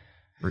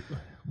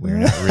 We're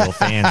not real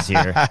fans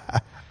here.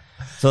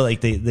 So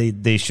like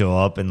they show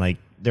up and like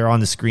they're on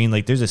the screen.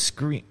 Like there's a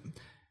screen.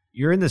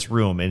 You're in this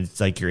room and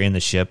it's like you're in the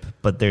ship,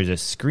 but there's a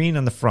screen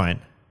on the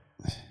front,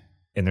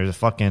 and there's a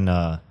fucking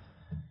Mon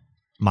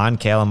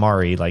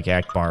Calamari like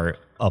Akbar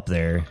up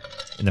there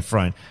in the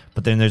front.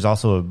 But then there's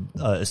also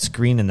a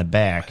screen in the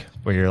back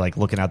where you're like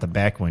looking out the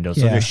back window.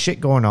 So there's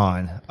shit going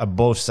on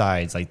both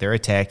sides. Like they're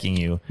attacking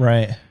you,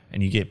 right?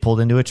 And you get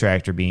pulled into a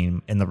tractor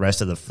beam, and the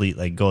rest of the fleet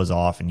like goes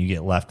off, and you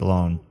get left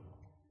alone.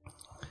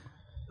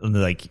 And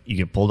like you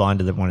get pulled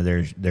onto one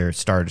of their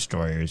Star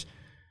Destroyers.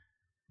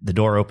 The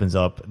door opens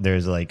up.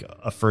 There's like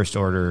a First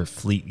Order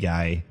fleet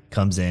guy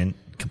comes in,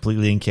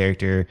 completely in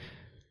character,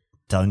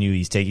 telling you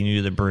he's taking you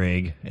to the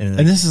brig. And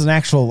this is an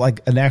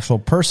actual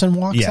person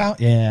walks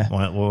out? Yeah.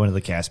 One of the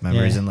cast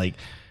members. Yeah. And like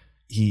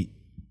he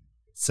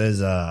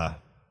says,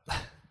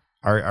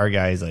 our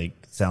guy's like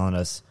telling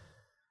us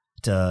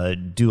to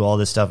do all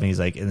this stuff. And he's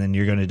like, and then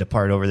you're going to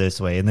depart over this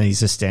way. And then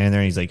he's just standing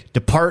there and he's like,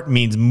 depart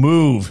means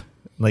move.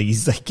 Like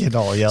he's like getting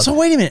all yelled. So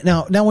wait a minute.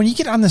 Now when you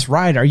get on this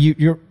ride,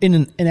 you're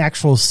in an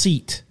actual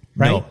seat,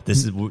 right? No,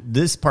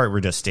 this part we're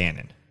just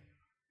standing.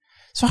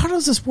 So how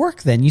does this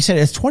work then? You said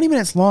it's 20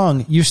 minutes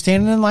long. You're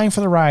standing in line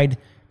for the ride.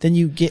 Then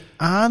you get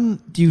on.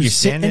 Do you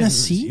sit in a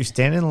seat? You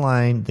stand in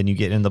line. Then you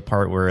get in the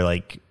part where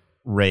like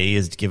Rey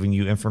is giving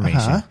you information.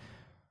 Uh-huh.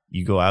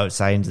 You go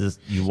outside into this.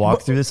 You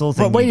walk through this little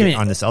thing. Wait a minute.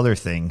 On this other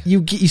thing.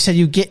 You said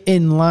you get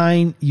in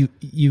line.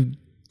 You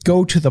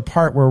go to the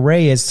part where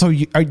Rey is. So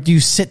do you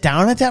sit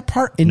down at that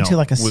part into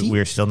like a seat?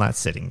 We're still not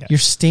sitting down. You're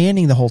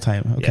standing the whole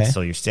time. Okay. Yeah,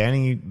 so you're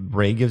standing.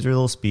 Rey gives her a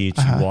little speech.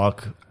 Uh-huh. You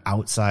walk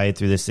outside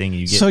through this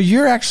thing. So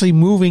you're actually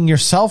moving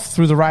yourself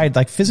through the ride,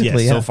 like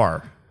physically. Yeah, so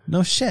far.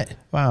 No shit.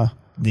 Wow.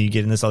 Then you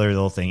get in this other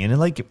little thing,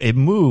 and it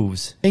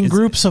moves in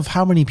groups of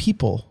how many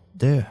people?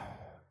 I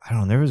don't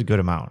know. There was a good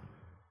amount.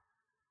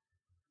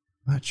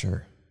 I'm not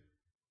sure.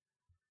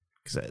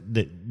 Because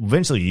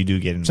eventually you do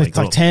get in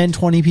like 10,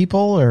 20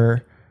 people,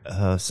 or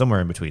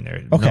somewhere in between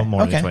there. Okay. No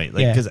more than 20.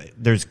 Like because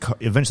there's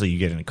eventually you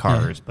get into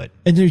cars, but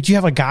and do you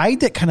have a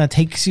guide that kind of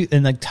takes you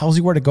and like tells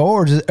you where to go,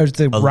 or is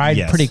the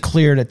ride pretty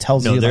clear that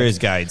tells you? No, there is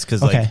guides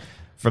because like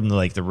from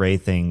the Rey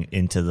thing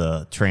into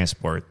the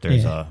transport,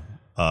 there's a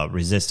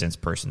resistance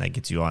person that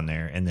gets you on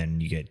there, and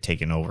then you get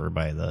taken over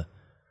by the.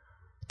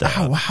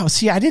 Oh wow!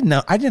 See, I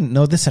didn't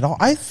know this at all.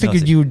 I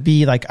figured you would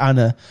be like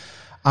on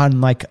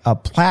on like a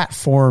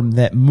platform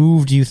that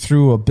moved you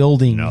through a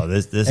building. No,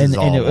 this is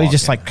all. And it would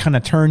just like kind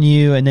of turn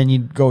you, and then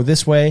you'd go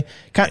this way.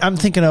 I'm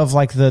thinking of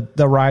like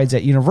the rides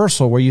at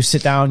Universal where you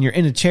sit down, you're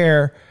in a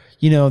chair,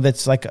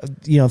 that's like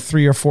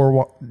 3 or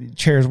 4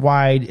 chairs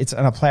wide. It's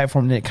on a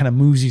platform, and it kind of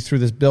moves you through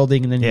this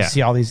building, and then you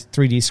see all these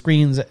 3D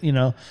screens.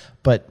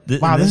 But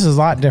this is a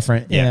lot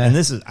different. Yeah, and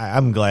this is.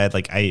 I'm glad.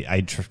 Like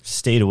I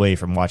stayed away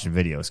from watching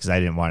videos because I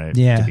didn't want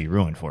it to be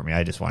ruined for me.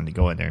 I just wanted to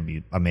go in there and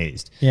be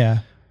amazed. Yeah.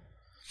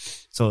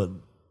 So,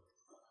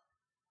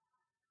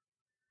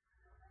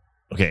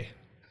 okay.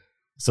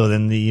 So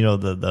then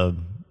the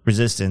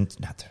resistance,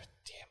 not the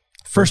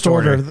First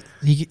order.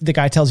 The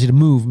guy tells you to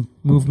move.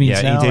 Move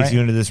means now, he takes right? you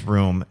into this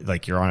room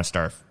like you're on a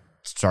star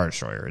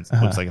destroyer. It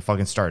looks like a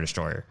fucking star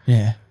destroyer.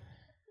 Yeah.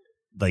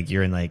 Like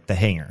you're in like the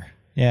hangar.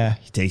 Yeah.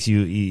 He takes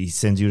you. He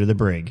sends you to the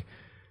brig.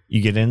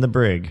 You get in the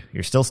brig.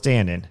 You're still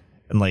standing,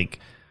 and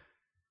like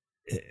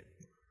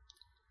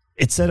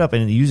it's set up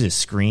and it uses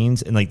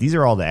screens, and like these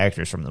are all the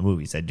actors from the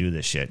movies that do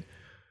this shit.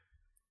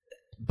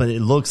 But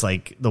it looks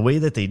like the way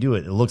that they do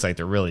it, it looks like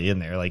they're really in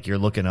there. Like you're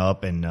looking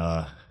up, and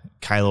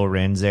Kylo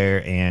Ren's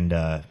there, and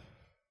I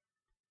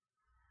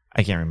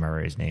can't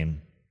remember his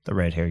name. The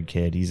red-haired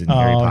kid. He's in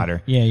Harry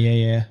Potter.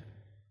 Yeah.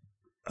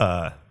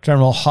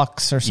 General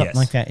Hux or something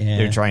like that. Yeah.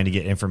 They're trying to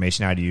get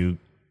information out of you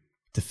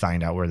to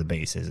find out where the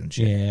base is and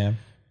shit. Yeah.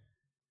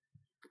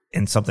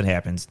 And something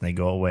happens, and they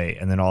go away,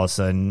 and then all of a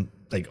sudden,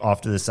 like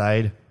off to the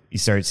side, you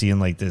start seeing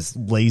like this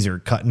laser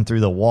cutting through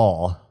the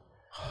wall,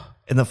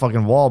 and the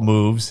fucking wall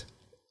moves,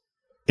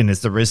 and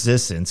it's the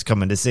resistance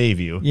coming to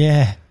save you.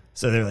 Yeah.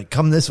 So they're like,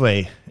 come this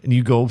way, and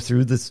you go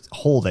through this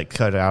hole that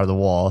cut out of the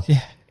wall,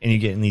 and you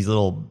get in these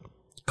little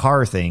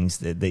car things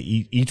that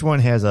each one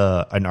has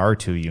an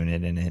R2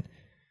 unit in it,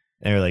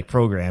 and they're like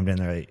programmed, and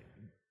they're like,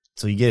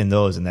 so you get in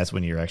those, and that's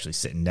when you're actually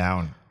sitting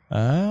down.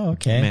 Oh,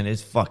 okay. Man,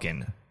 it's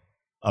fucking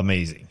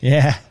amazing.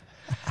 Yeah.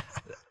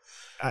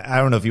 I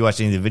don't know if you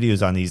watched any of the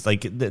videos on these.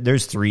 Like,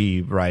 there's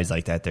 3 rides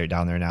like that. They're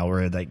down there now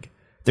where like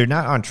they're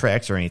not on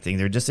tracks or anything.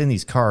 They're just in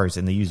these cars,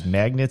 and they use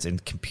magnets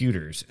and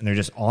computers, and they're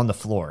just on the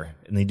floor,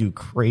 and they do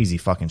crazy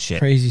fucking shit.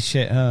 Crazy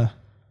shit, huh?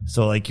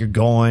 So like you're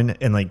going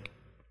and like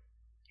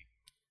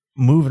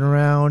moving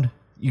around.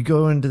 You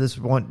go into this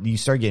one, you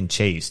start getting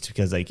chased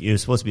because like it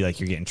was supposed to be like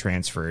you're getting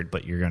transferred,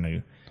 but you're going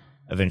to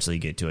eventually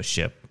get to a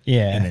ship.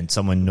 Yeah. And then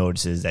someone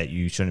notices that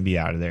you shouldn't be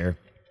out of there.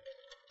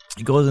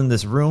 He goes in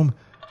this room.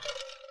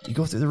 You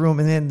go through the room,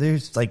 and then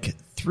there's like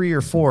 3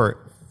 or 4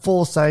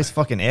 full-size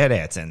fucking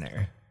AT-ATs in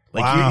there.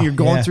 Like you're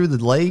going through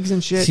the legs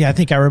and shit. See, I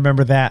think I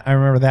remember that. I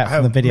remember that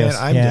from the videos.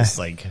 Man, I'm just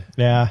like,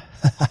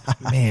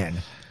 man,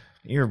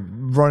 you're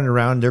running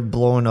around. They're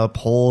blowing up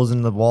holes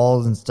in the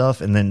walls and stuff.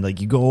 And then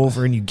like you go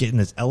over and you get in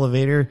this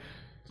elevator.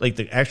 Like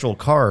the actual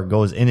car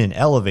goes in an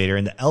elevator,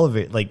 and the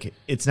elevator, like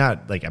it's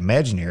not like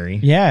imaginary.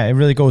 Yeah, it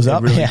really goes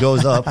up. It really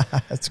goes up.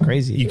 That's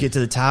crazy. You get to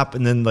the top,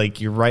 and then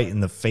like you're right in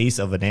the face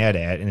of an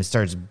AT-AT, and it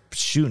starts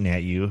shooting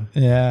at you.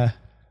 Yeah.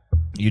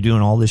 You're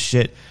doing all this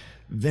shit.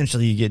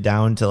 Eventually you get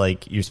down to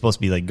like, you're supposed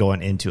to be like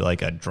going into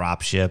like a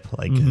drop ship,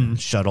 like a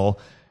shuttle.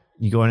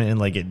 You go in and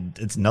like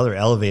it's another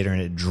elevator,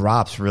 and it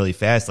drops really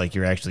fast. Like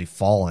you're actually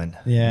falling.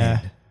 Yeah.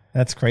 Man,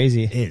 that's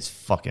crazy. It's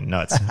fucking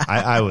nuts.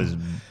 I was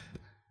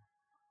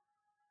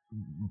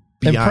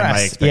beyond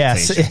impressed. My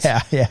expectations.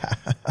 Yes. Yeah.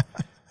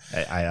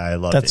 I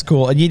loved it. That's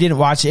cool. And you didn't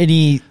watch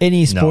any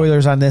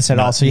spoilers on this at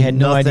all, so you had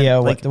no idea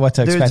what to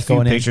expect going in. There's a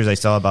few pictures I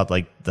saw about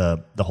like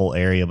the whole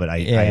area, but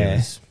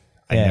I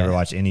never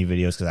watched any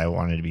videos because I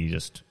wanted to be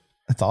just.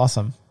 That's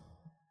awesome.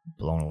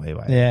 Blown away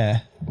by it. Yeah.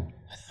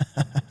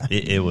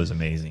 It was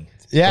amazing.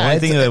 Yeah. The only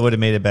thing that would have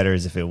made it better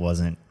is if it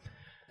wasn't.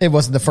 It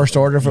wasn't the First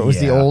Order, if it was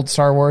the old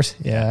Star Wars.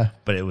 Yeah.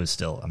 But it was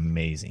still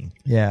amazing.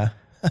 Yeah.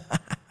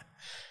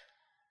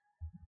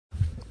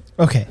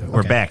 Okay.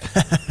 We're back.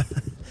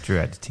 Drew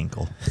had to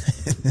tinkle.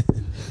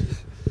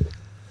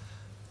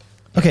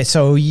 Okay,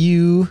 so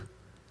you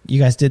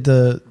guys did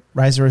the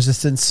Rise of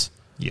Resistance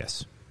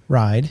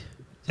ride.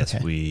 Yes,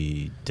 okay.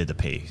 We did the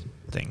pay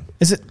thing.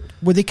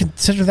 Would they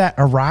consider that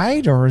a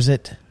ride, or is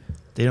it?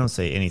 They don't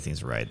say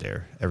anything's a ride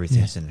there.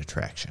 Everything's an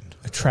attraction.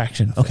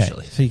 Attraction. Okay.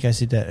 So you guys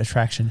did that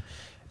attraction.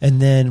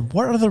 And then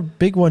what other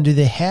big one do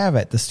they have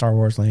at the Star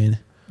Wars Land?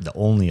 The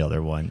only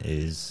other one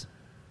is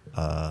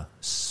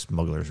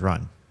Smuggler's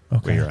Run,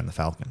 where you're on the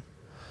Falcon.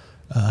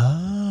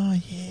 Oh,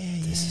 yeah.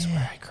 This is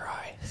where I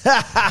cry.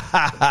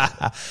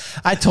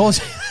 I told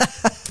you.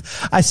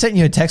 I sent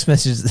you a text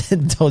message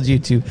and told you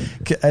to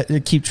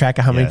keep track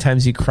of how many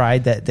times you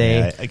cried that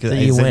day that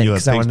you went,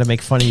 because I wanted to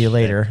make fun of you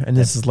later, and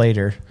this is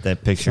later.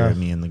 That picture of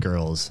me and the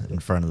girls in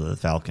front of the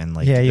Falcon,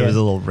 like there was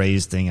a little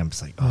raised thing. I'm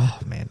just like, oh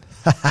man,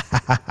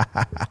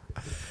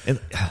 and,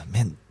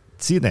 man,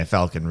 seeing that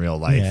Falcon in real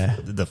life,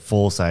 the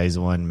full size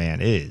one, man,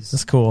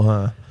 that's cool,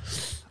 huh?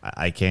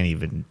 I can't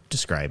even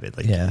describe it.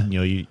 Like,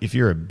 if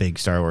you're a big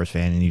Star Wars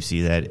fan and you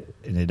see that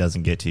and it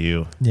doesn't get to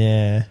you,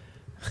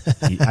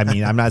 I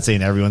mean, I'm not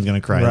saying everyone's going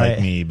to cry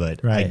like me,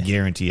 but I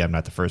guarantee I'm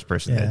not the first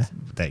person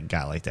that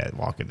got like that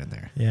walking in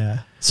there. Yeah.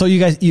 So you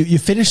guys, you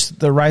finished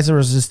the Rise of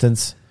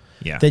Resistance,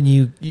 Yeah. Then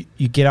you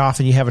get off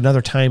and you have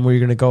another time where you're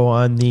going to go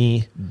on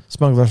the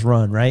Smuggler's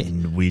Run, right?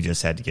 And we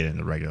just had to get in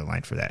the regular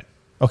line for that.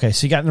 Okay,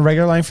 so you got in the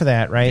regular line for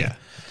that, right?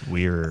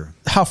 Yeah.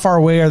 How far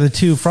away are the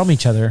two from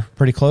each other?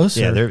 Pretty close?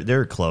 Yeah,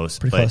 they're close.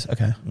 Pretty close,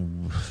 okay.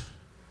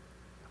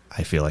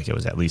 I feel like it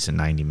was at least a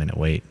 90-minute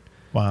wait.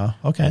 Wow,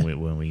 okay.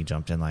 When we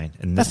jumped in line.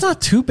 And that's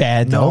not too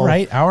bad, though,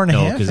 right? Hour and a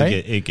half, No, because right?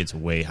 it gets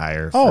way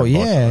higher. Oh,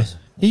 yeah.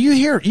 You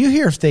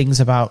hear things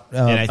about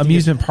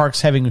amusement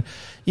parks having,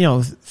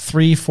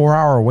 3-4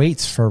 hour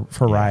waits for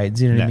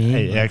rides. You know what I mean?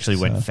 It actually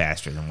went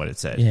faster than what it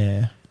said.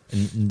 Yeah.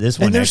 And this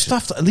one, there's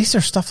stuff. At least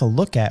there's stuff to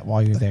look at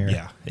while you're there.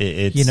 Yeah,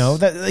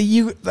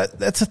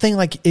 that's the thing.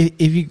 Like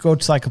if you go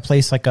to like a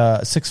place like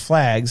a Six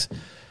Flags,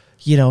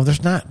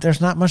 there's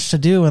not much to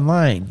do in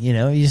line. You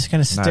just kind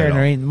of sit there and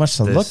there ain't much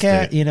to look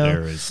at.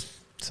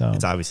 So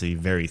it's obviously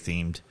very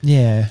themed.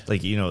 Yeah,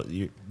 like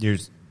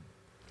there's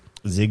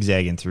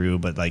zigzagging through,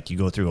 but like you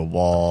go through a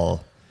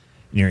wall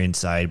and you're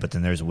inside, but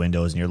then there's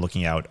windows and you're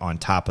looking out on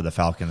top of the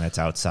Falcon that's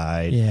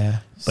outside.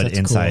 Yeah, but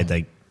inside cool.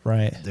 like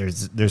right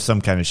there's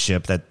some kind of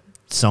ship that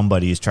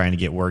somebody is trying to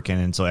get working,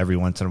 and so every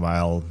once in a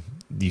while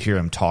you hear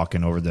them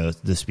talking over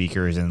the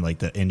speakers, and like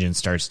the engine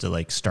starts to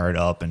like start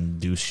up and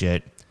do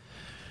shit.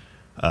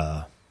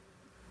 But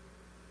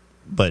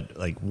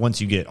like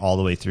once you get all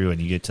the way through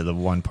and you get to the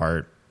one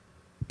part,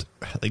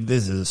 like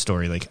this is a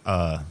story like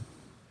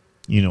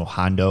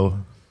Hondo.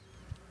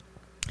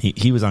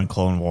 He was on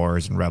Clone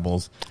Wars and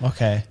Rebels.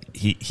 Okay,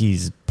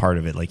 he's part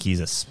of it. Like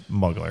he's a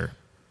smuggler,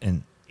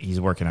 and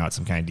he's working out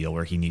some kind of deal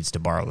where he needs to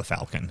borrow the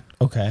Falcon.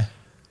 Okay.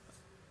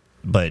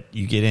 But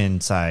you get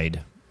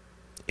inside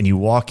and you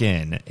walk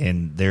in,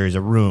 and there's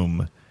a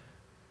room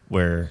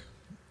where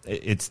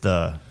it's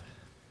I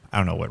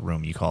don't know what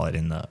room you call it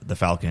in the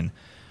Falcon,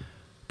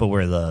 but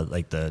where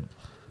the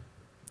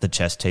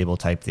chess table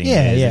type thing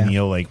is,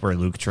 and like where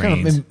Luke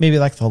trains. Kind of maybe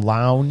like the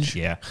lounge.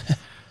 Yeah.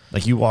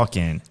 Like you walk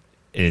in,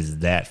 it is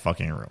that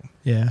fucking room.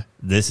 Yeah.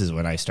 This is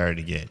when I started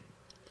to get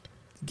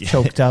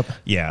choked up.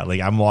 Yeah, like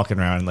I'm walking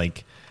around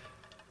like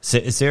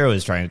Sarah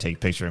was trying to take a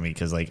picture of me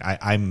because like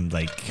I'm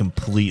like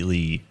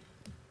completely.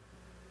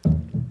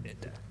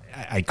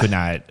 I could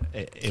not.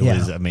 It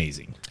was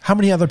amazing. How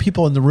many other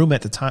people in the room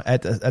at the time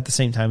at the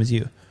same time as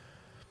you?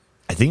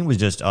 I think it was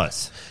just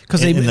us,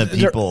 because and the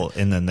people,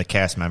 and then the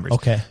cast members.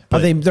 Okay,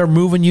 but they're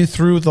moving you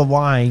through the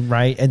line,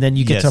 right? And then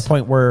you get to a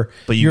point where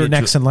you're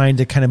next in line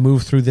to kind of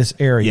move through this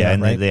area. Yeah,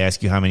 and right? they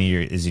ask you how many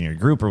is in your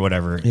group or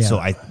whatever. Yeah.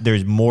 So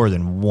there's more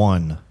than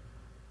one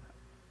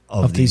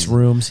of these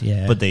rooms.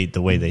 Yeah, but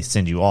the way they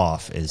send you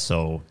off is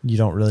so you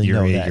don't really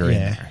know that. You're in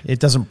there. It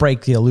doesn't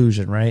break the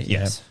illusion, right?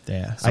 Yes.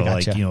 Yeah. So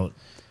I gotcha.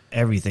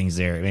 Everything's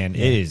there, man.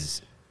 Yeah. It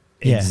is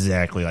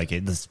exactly like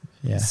it.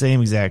 The same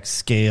exact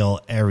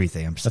scale,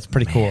 everything. That's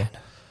pretty cool.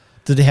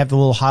 Did they have the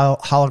little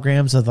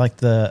holograms of like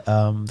the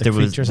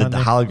creatures on there?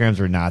 The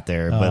holograms were not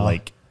there, but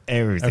like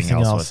everything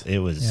else was. It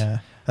was. Yeah,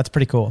 that's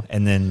pretty cool.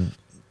 And then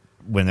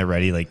when they're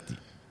ready, like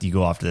you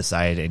go off to the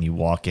side and you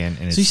walk in.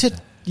 And so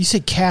you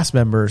said cast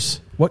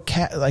members. What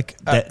are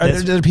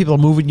there people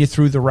moving you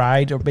through the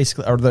ride, or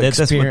basically, or the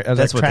experience?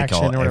 That's what they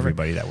call or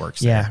everybody that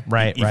works there. Yeah,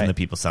 right. Even the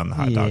people selling the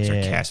hot dogs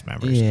are cast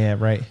members. Yeah,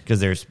 right. Because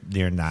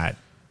they're not.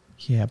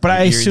 Yeah, but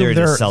I assume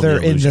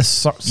they're in the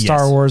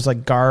Star Wars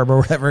like garb or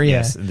whatever. Yeah.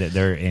 Yes,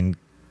 they're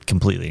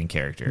completely in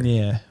character.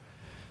 Yeah.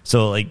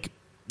 So like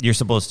you're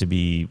supposed to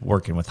be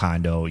working with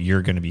Hondo.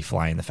 You're going to be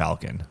flying the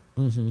Falcon.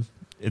 Mm-hmm.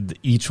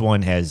 Each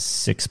one has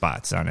 6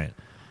 spots on it.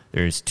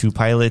 There's 2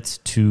 pilots,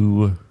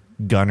 2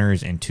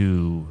 gunners, and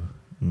 2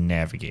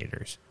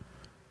 navigators,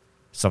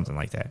 something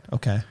like that.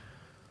 Okay.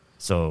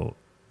 So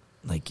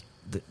like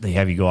they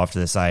have you go off to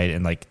the side,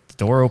 and like the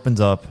door opens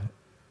up,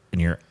 and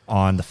you're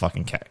on the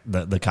fucking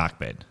the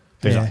cockpit.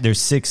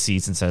 There's 6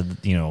 seats instead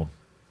of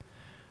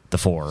the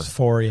 4.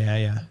 4,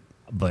 yeah.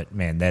 But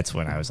man, that's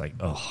when I was like,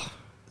 oh.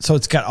 So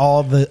it's got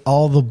all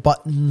the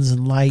buttons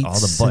and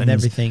lights, and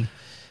everything.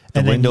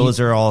 The windows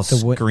are all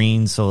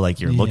screened, so like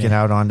you're looking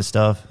out onto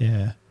stuff.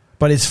 Yeah,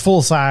 but it's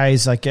full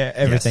size, like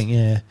everything.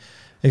 Yes. Yeah,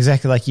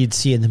 exactly like you'd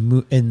see in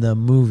the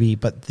movie,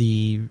 but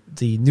the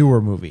newer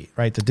movie,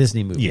 right? The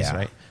Disney movies,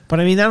 right? But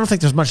I mean, I don't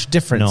think there's much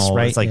difference,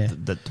 right? It's like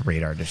the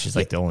radar dish is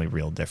like the only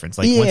real difference.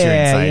 Like once you're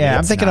inside,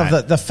 I'm thinking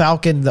of the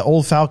Falcon, the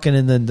old Falcon,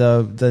 and then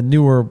the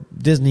newer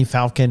Disney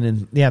Falcon,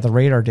 and the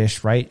radar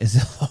dish, right, is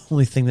the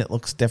only thing that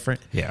looks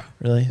different. Yeah,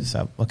 really.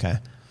 So okay,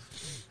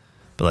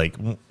 but like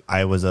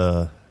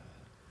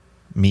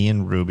me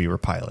and Ruby were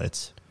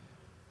pilots.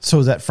 So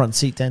was that front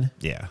seat then?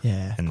 Yeah,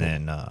 yeah, and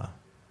then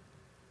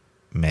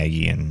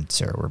Maggie and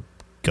Sarah were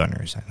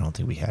gunners. I don't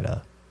think we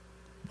had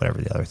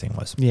whatever the other thing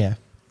was. Yeah.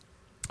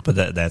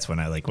 But that's when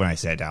I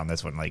sat down.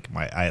 That's when my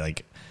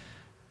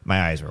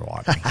eyes were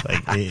watering.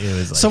 Like it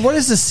was. Like, so what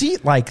is the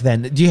seat like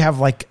then? Do you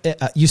have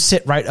you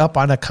sit right up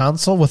on a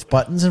console with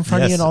buttons in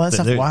front of you and all that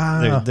stuff?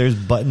 Wow, there's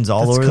buttons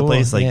all over the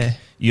place. Like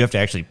you have to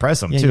actually press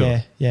them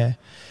too. Yeah.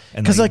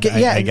 And because I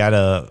got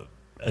a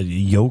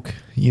yoke,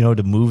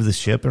 to move the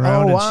ship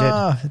around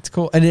and shit. It's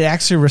cool, and it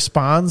actually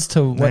responds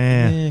to what?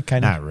 Kind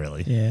of not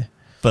really. Yeah,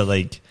 but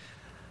like.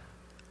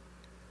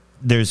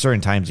 there's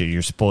certain times that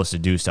you're supposed to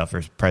do stuff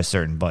or press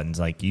certain buttons.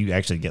 Like you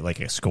actually get like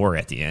a score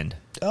at the end.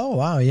 Oh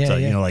wow, yeah.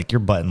 So like your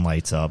button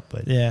lights up,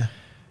 but yeah,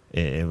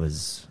 it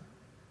was.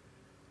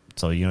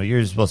 So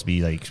you're supposed to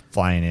be like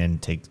flying in,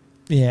 take.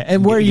 Yeah,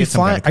 and where are you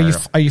flying?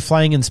 Are you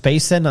flying in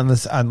space then?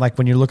 On like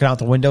when you're looking out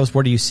the windows,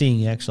 what are you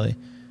seeing actually?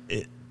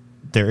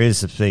 There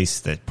is a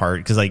space that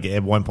part because like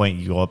at one point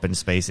you go up in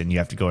space and you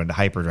have to go into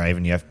hyperdrive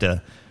and you have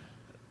to.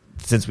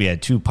 Since we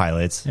had two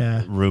pilots,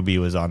 Ruby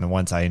was on the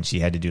one side and she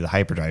had to do the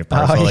hyperdrive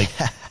part. So like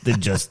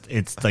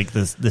it's like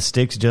the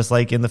sticks just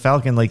like in the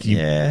Falcon, like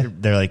they're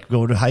like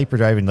go to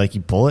hyperdrive and like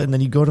you pull it and then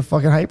you go to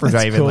fucking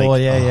hyperdrive. That's cool. And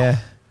like,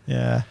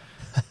 yeah.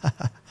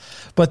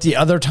 But the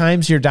other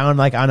times you're down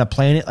like on a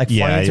planet, like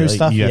flying through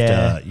stuff. You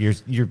have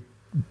to, you're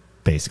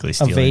basically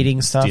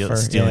evading stuff or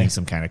stealing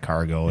some kind of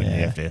cargo, and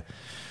you have to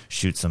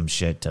shoot some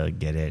shit to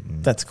get it.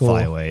 And that's cool.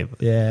 Fly away.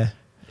 Yeah.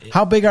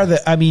 How big are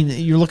the? I mean,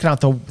 you're looking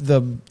out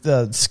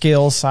the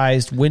scale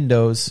sized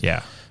windows.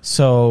 Yeah.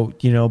 So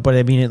but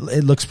I mean,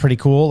 it looks pretty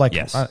cool. Like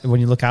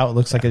when you look out, it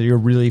looks like you're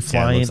really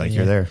flying. It looks like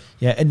you're there.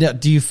 Yeah. And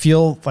do you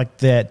feel like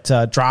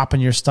that drop in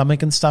your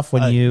stomach and stuff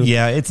when you?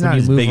 Yeah, it's not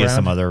as big as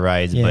some other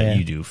rides, but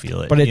you do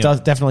feel it. But it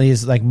does definitely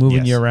is like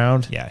moving you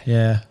around. Yeah.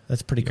 Yeah.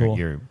 That's pretty cool.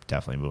 You're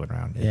definitely moving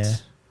around.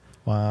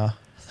 Wow.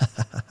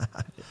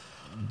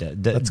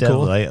 That's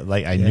cool.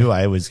 Like I knew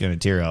I was going to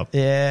tear up.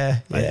 Yeah.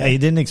 I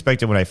didn't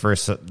expect it when I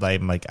first.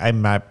 I'm like,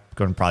 I'm not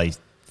going to probably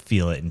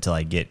feel it until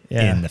I get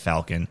in the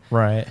Falcon.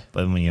 Right.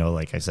 But when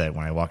like I said,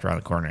 when I walked around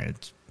the corner,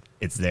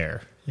 it's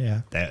there.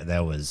 Yeah.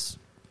 That was.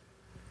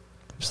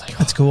 Like,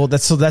 that's cool.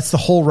 That's the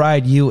whole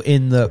ride. You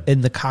in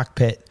the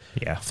cockpit.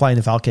 Yeah. Flying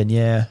the Falcon.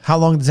 Yeah. How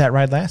long does that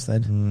ride last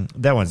then?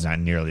 That one's not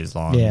nearly as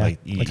long. Yeah.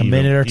 Like a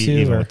minute or two.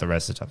 Even with the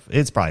rest of the stuff,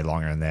 it's probably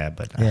longer than that.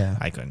 But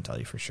I couldn't tell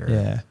you for sure.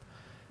 Yeah.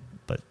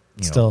 But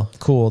still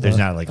cool. There's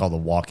not like all the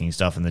walking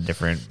stuff and the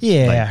different.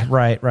 Yeah.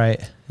 Right.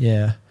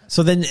 Yeah.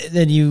 So then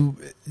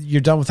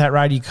you're done with that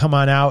ride. You come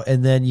on out,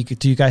 and then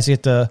do you guys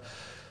get to?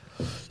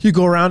 You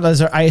go around.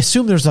 I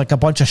assume there's like a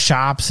bunch of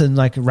shops and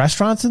like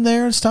restaurants in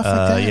there and stuff like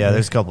that. Yeah,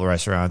 there's a couple of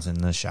restaurants and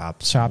the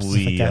shops.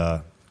 We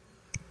like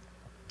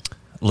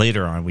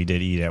later on we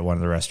did eat at one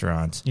of the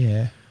restaurants.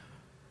 Yeah,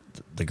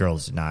 the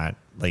girls did not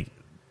like.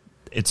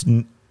 It's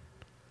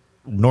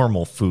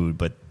normal food,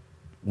 but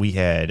we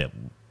had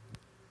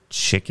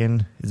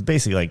chicken. It's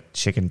basically like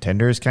chicken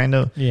tenders, kind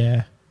of.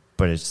 Yeah,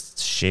 but it's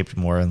shaped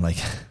more in like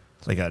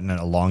an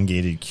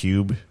elongated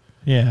cube.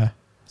 Yeah.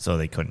 So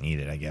they couldn't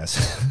eat it, I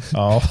guess.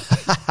 Oh.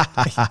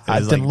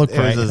 It didn't look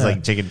right. It was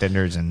like chicken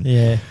tenders and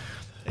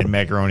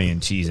macaroni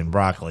and cheese and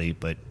broccoli,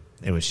 but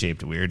it was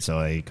shaped weird, so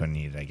I couldn't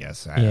eat it, I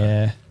guess.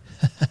 And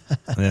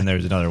then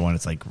there's another one.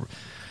 It's like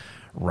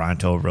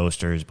Ronto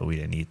Roasters, but we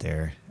didn't eat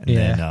there. And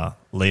then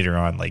later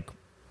on, like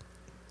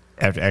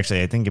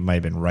actually, I think it might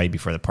have been right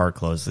before the park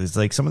closed. It's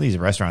like some of these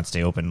restaurants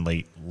stay open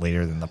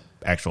later than the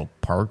actual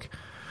park.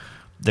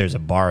 There's a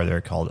bar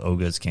there called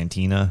Oga's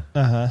Cantina.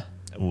 Uh-huh.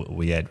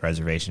 We had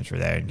reservations for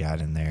that and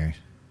got in there.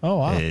 Oh,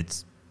 wow.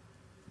 It's,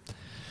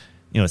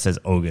 it says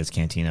Oga's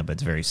Cantina, but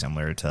it's very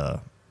similar to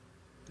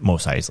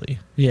Mos Eisley.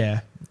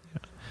 Yeah.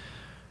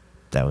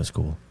 That was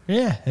cool.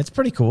 Yeah, it's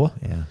pretty cool.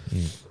 Yeah.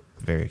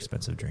 Very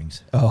expensive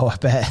drinks. Oh, I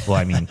bet. Well,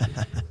 I mean,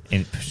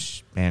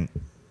 man,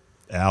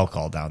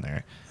 alcohol down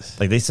there.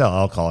 Like, they sell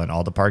alcohol in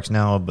all the parks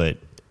now, but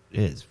it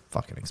is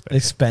fucking expensive.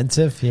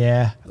 Expensive,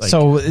 yeah.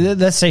 So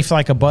let's say for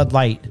like a Bud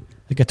Light,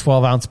 like a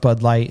 12-ounce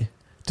Bud Light.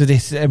 Do they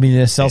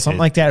sell something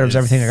like that, or is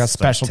everything like a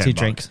specialty like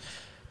drink?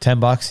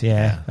 $10?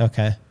 Yeah.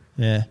 Okay.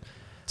 Yeah.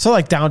 So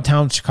like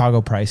downtown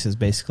Chicago prices,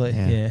 basically.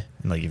 Yeah.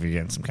 And like if you're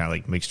getting some kind of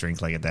like mixed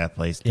drinks like at that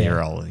place,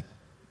 they're all like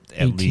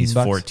at least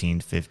 $14,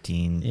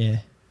 $15. Yeah.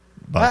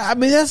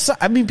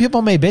 I mean,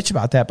 people may bitch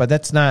about that, but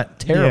that's not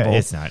terrible. Yeah,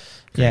 it's not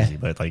crazy,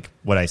 but like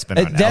what I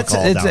spent on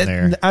alcohol down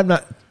there.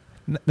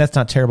 That's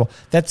not terrible.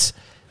 That's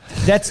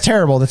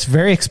terrible. That's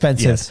very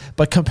expensive. Yes.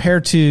 But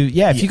compared to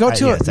if you go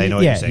to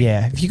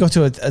if you go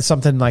to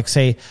something like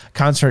say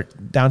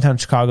concert downtown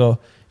Chicago,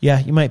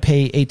 you might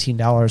pay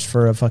 $18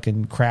 for a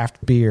fucking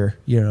craft beer.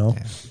 Yeah.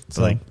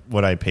 So like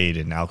what I paid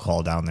in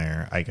alcohol down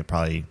there, I could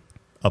probably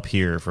up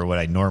here for what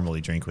I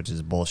normally drink, which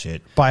is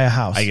bullshit. Buy a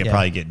house. I could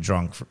probably get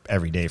drunk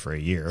every day for a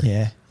year.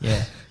 Yeah.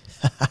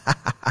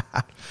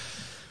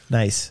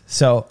 Nice.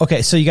 So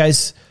so you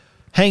guys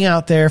hang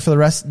out there for the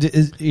rest.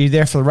 Are you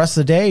there for the rest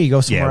of the day? Or you go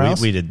somewhere else?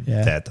 We did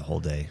that the whole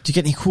day. Did you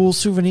get any cool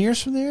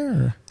souvenirs from there?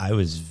 Or? I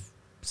was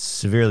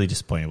severely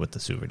disappointed with the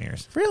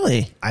souvenirs.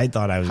 Really? I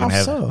thought I was going to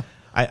have. So?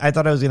 I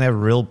thought I was going to have a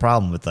real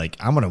problem with like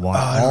I'm going to want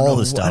all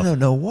the stuff. I don't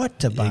know what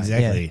to buy.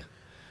 Exactly.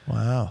 Yeah.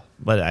 Wow.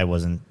 But I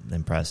wasn't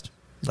impressed.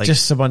 Like,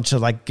 just a bunch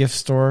of like gift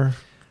store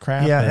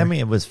crap. Yeah, I mean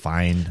it was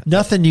fine.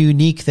 Nothing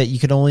unique that you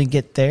could only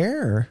get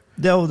there. Or?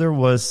 No, there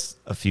was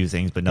a few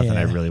things, but nothing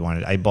I really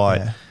wanted. I bought.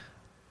 Yeah.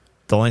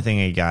 The only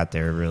thing I got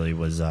there really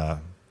was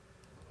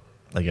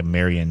like a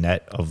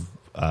marionette of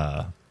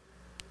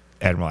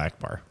Admiral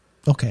Akbar.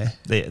 Okay.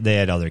 They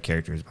had other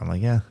characters, but I'm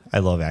like, I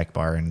love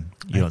Akbar, and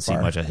you don't see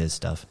much of his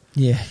stuff.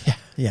 Yeah.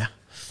 It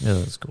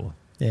was cool.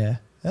 Yeah.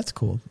 That's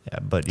cool. Yeah,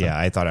 but yeah,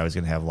 I thought I was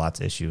going to have lots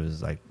of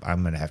issues. Like,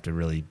 I'm going to have to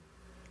really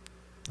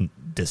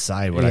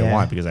decide what I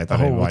want because I thought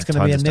I wanted it's going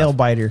to be a nail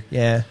biter.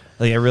 Yeah.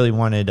 Like, I really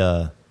wanted,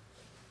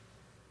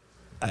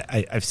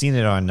 I've seen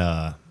it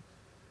on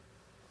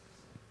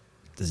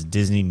this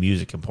Disney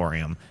Music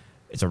Emporium.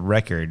 It's a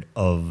record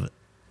of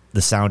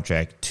the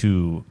soundtrack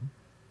to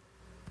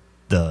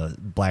the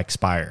Black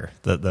Spire,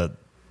 the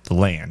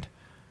land.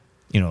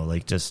 You know,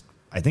 like just,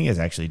 I think it's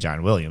actually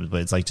John Williams,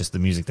 but it's like just the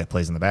music that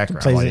plays in the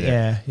background.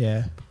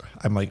 Yeah.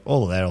 I'm like,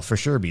 oh, that'll for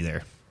sure be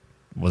there.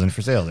 Wasn't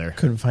for sale there.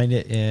 Couldn't find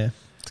it. Yeah.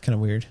 It's kind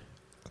of weird.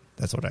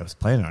 That's what I was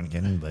planning on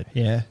getting, but.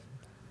 Yeah.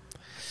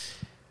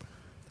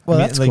 Well,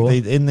 that's like cool.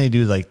 They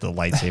do like the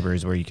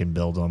lightsabers where you can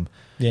build them.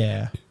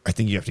 Yeah. I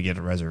think you have to get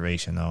a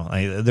reservation though.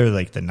 Like, they're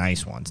like the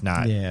nice ones,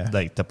 not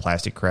like the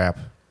plastic crap.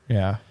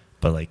 Yeah.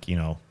 But like, you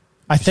know.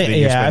 I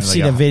think, I've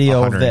seen a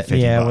video of that.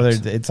 Yeah, where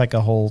it's like a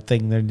whole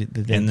thing. And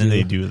then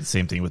they do the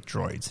same thing with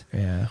droids.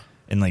 Yeah.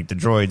 And like the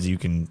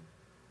droids,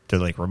 they're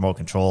like remote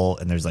control,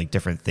 and there's like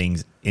different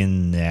things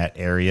in that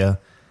area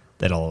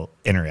that'll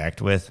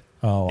interact with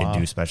and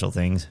do special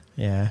things.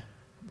 Yeah.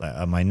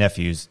 My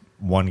nephews,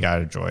 one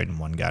got a droid and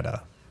one got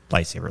a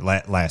lightsaber.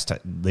 Last time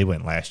they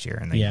went last year,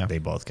 and they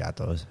both got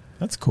those.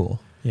 That's cool.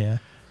 Yeah.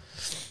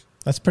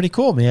 That's pretty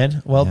cool,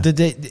 man. Well,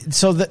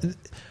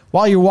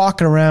 while you're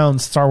walking around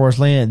Star Wars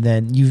Land,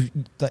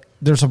 then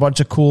there's a bunch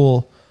of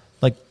cool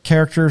like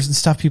characters and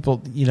stuff.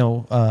 People, you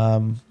know,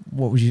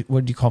 what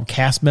do you call them?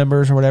 Cast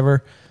members or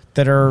whatever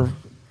that are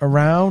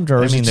around,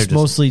 or is it just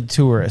mostly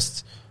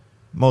tourists?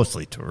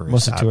 Mostly tourists.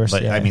 Mostly tourists.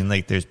 But I mean,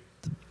 like,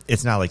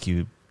 it's not like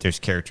there's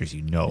characters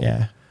you know.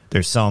 Yeah.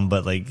 There's some,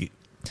 but like,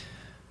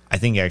 I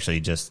think actually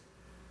just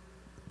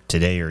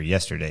today or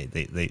yesterday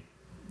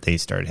they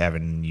started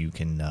having you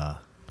can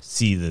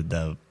see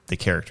the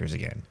characters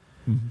again.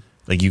 Mm-hmm.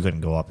 Like, you couldn't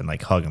go up and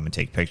like hug them and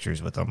take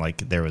pictures with them. Like,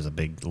 there was a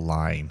big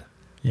line.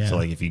 Yeah. So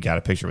like, if you got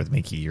a picture with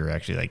Mickey, you're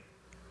actually like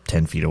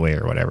 10 feet away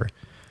or whatever.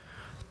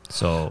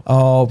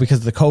 So because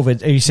of the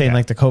COVID, are you saying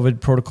like the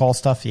COVID protocol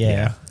stuff?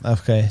 Yeah.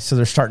 Okay. So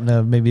they're starting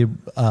to maybe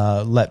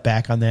let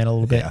back on that a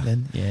little bit.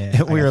 Then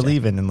we were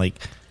leaving, and like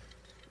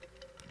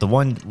the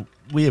one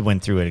we had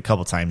went through it a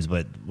couple times,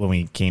 but when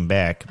we came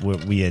back,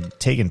 we had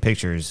taken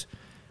pictures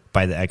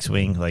by the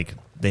X-Wing. Like,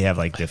 they have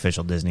like the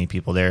official Disney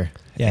people there.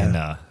 Yeah.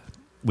 And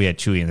we had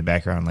Chewie in the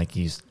background. Like,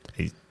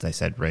 I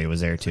said, Ray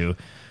was there too.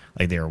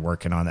 Like, they were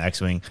working on the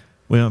X-Wing.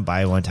 We went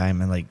by one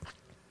time, and like,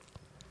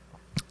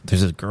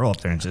 there's this girl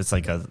up there, and it's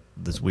like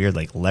this weird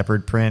like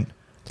leopard print,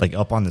 like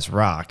up on this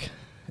rock.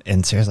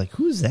 And Sarah's like,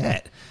 "Who's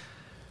that?"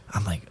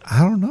 I'm like, "I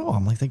don't know."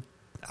 I'm like,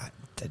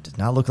 that does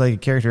not look like a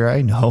character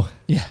I know.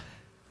 Yeah.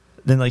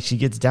 Then like she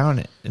gets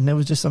down, and it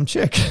was just some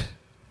chick.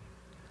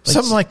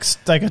 Something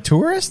like a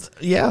tourist?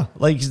 Yeah,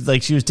 like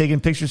she was taking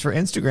pictures for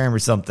Instagram or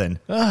something.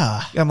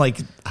 I'm like,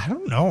 I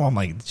don't know. I'm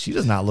like, she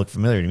does not look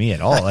familiar to me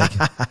at all. Like,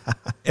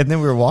 and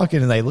then we were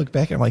walking, and I look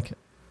back, and I'm like,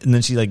 and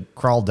then she like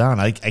crawled down.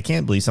 I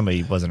can't believe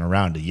somebody wasn't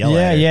around to yell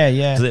at her.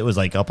 Yeah. Because it was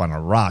like up on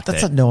a rock.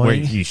 That's annoying. Where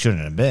you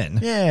shouldn't have been.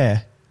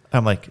 Yeah.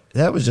 I'm like,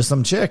 that was just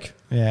some chick.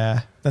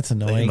 Yeah, that's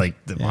annoying.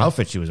 Like the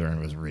outfit she was wearing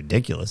was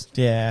ridiculous.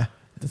 Yeah,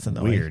 that's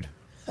annoying. Weird.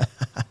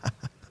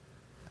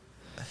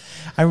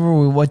 I remember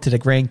we went to the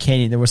Grand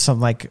Canyon. There was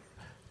some like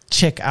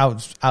chick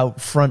out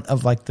front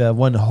of like the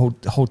one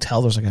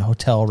hotel. There's like a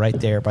hotel right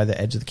there by the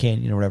edge of the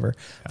canyon or whatever.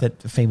 Yeah.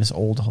 That famous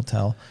old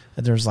hotel.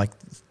 And there's like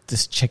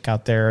this chick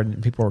out there,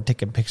 and people were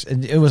taking pictures.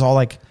 And it was all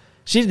like,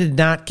 she did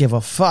not give a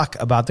fuck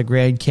about the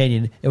Grand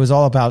Canyon. It was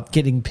all about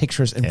getting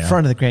pictures in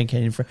front of the Grand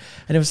Canyon.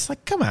 And it was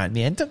like, come on,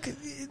 man.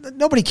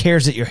 Nobody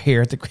cares that you're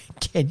here at the Grand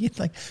Canyon.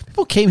 Like,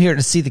 people came here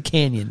to see the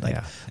canyon.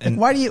 Like, and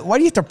why do you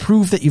have to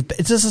prove that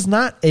this is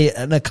not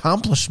an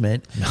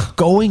accomplishment. No.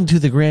 Going to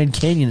the Grand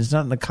Canyon is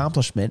not an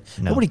accomplishment.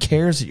 No. Nobody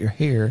cares that you're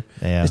here.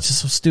 Yeah. It's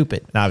just so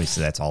stupid. And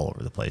obviously, that's all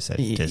over the place at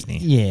Disney.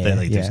 Yeah.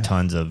 There's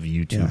tons of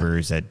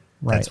YouTubers that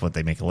that's what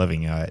they make a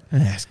living at.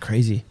 That's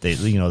crazy. They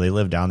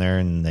live down there,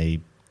 and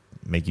they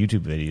make YouTube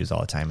videos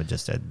all the time,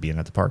 just at being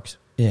at the parks.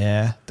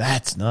 Yeah,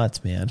 that's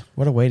nuts, man.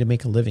 What a way to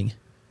make a living.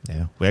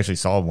 Yeah, we actually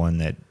saw one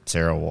that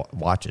Sarah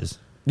watches.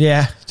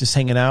 Yeah, just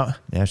hanging out.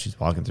 Yeah, she's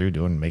walking through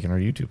making her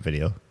YouTube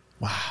video.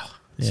 Wow.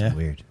 Yeah,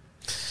 so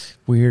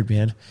weird,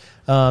 man.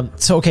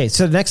 So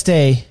the next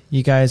day,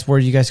 where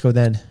did you guys go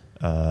then?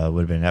 Would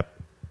have been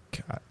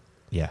Epcot.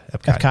 Yeah,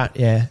 Epcot.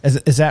 Yeah,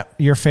 is that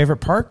your favorite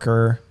park,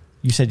 or?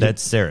 You said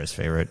that's Sarah's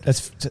favorite.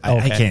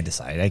 I can't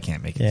decide. I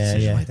can't make a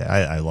decision like that.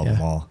 I love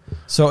them all.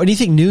 So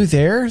anything new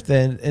there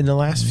than in the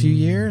last few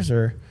years,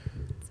 or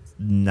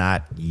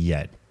not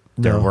yet?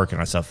 They're working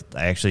on stuff.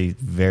 Actually,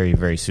 very,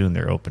 very soon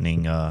they're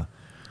opening.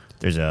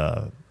 There's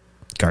a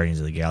Guardians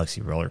of the Galaxy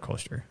roller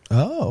coaster.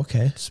 Oh,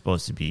 okay. It's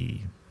supposed to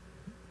be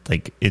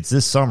like it's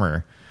this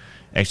summer.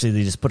 Actually,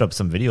 they just put up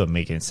some video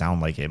making it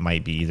sound like it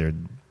might be either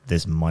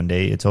this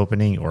Monday it's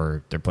opening,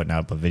 or they're putting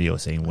up a video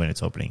saying when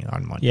it's opening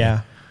on Monday.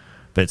 Yeah.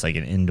 But it's like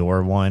an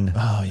indoor one.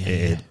 Oh,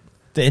 yeah.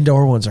 The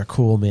indoor ones are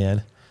cool,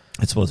 man.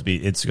 It's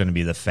going to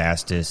be the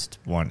fastest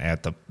one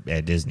at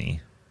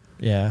Disney.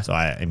 Yeah. So,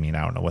 I mean,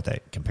 I don't know what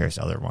that compares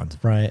to other ones.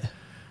 Right.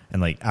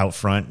 And like out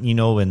front, you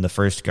know, in the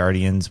first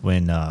Guardians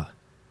when was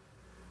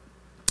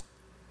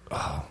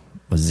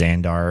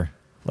Xandar,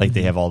 like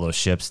they have all those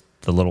ships,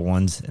 the little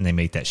ones, and they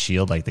make that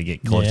shield, like they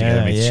get close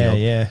together and make the shield.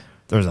 Yeah.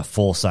 There's a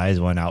full size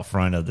one out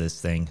front of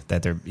this thing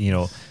that they're, you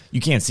know, you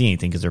can't see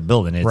anything because they're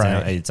building it.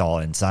 It's all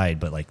inside,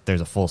 but like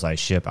there's a full size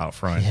ship out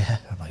front. Yeah.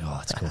 I'm like, oh,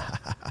 that's cool.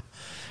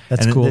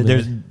 That's cool.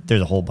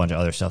 There's a whole bunch of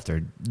other stuff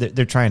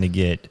they're trying to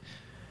get.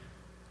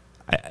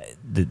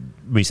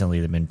 Recently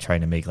they've been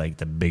trying to make like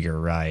the bigger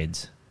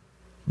rides.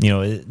 You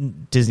know,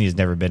 Disney has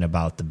never been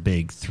about the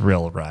big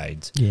thrill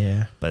rides.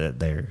 Yeah, but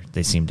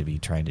they seem to be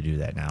trying to do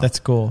that now. That's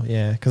cool.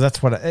 Yeah, because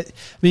that's what I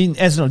mean.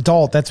 As an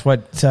adult, that's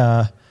what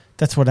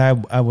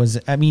I was.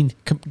 I mean,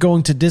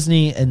 going to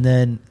Disney and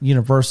then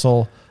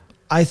Universal,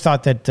 I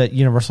thought that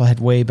Universal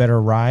had way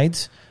better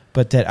rides,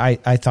 but that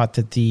I thought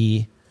that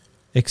the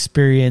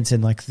experience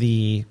and like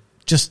the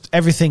just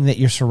everything that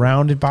you're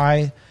surrounded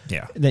by,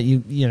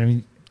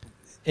 that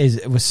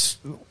it was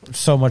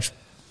so much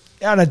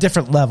on a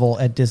different level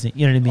at Disney.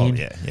 You know what I mean?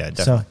 Oh, yeah,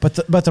 definitely.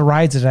 So, but the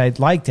rides that I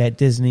liked at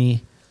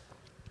Disney,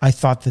 I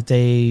thought that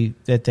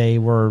they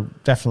were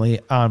definitely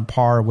on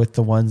par with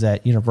the ones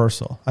at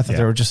Universal. I thought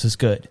they were just as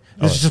good.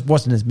 There just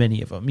wasn't as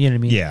many of them. You know what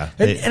I mean? Yeah.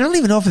 And I don't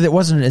even know if there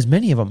wasn't as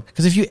many of them,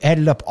 because if you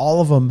added up all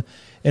of them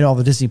in all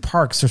the Disney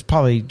parks, there's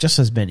probably just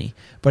as many.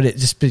 But it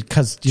just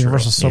because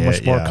Universal's so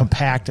much more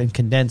compact and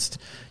condensed.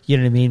 You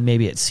know what I mean?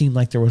 Maybe it seemed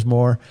like there was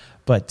more,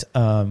 but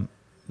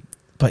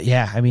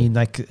yeah, I mean,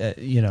 like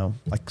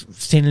like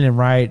standing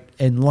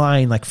in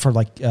line, like for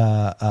like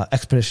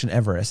Expedition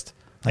Everest,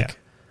 like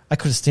I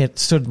could have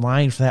stood in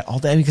line for that all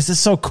day, because it's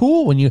so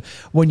cool when you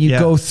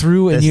go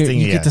through and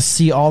you get to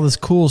see all this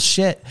cool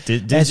shit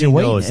as you're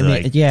waiting.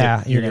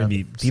 I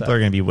mean, people are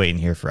gonna be waiting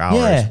here for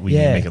hours. We need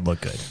to make it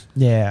look good.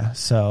 Yeah.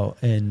 So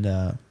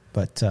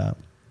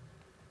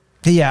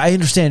yeah, I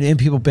understand, and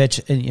people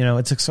bitch, and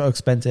it's so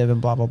expensive and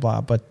blah blah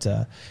blah. But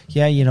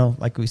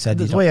like we said,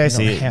 the way I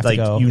see it, like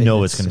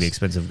it's going to be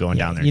expensive going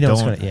down there.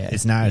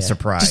 It's not a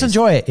surprise. Just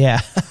enjoy it. Yeah,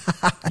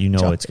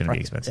 it's going to be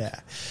expensive.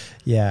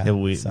 Yeah. There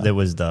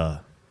was the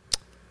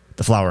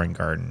Flower and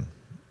Garden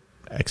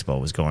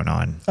Expo was going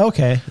on.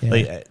 Okay,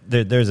 like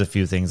there's a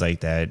few things like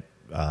that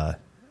at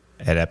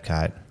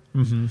Epcot.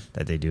 Mm-hmm.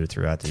 That they do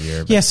throughout the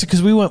year. Yes,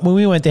 because when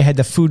we went, they had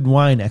the Food and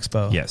Wine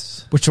Expo.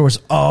 Yes, which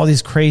was all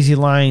these crazy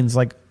lines,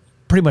 like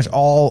pretty much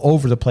all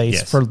over the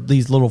place for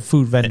these little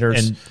food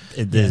vendors. And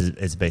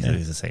it's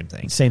basically the same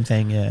thing. Same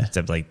thing, yeah.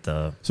 Except like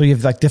so you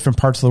have like different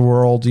parts of the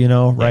world,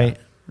 right?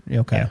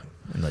 Okay. Yeah.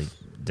 And like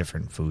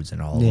different foods and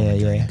all of them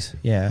drinks.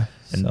 Yeah.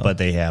 But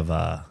they have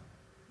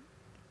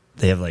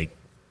like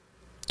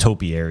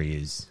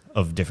topiaries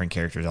of different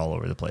characters all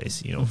over the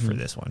place, for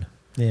this one.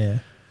 Yeah.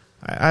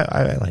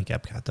 I like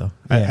Epcot though.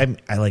 Yeah.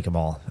 I like them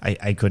all.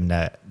 I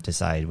couldn't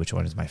decide which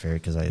one is my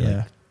favorite because I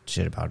like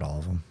shit about all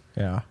of them.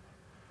 Yeah.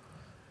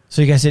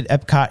 So you guys did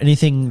Epcot.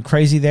 Anything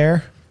crazy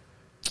there?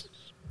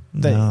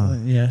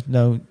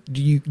 No.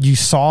 You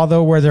saw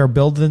though where they're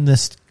building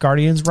this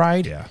Guardians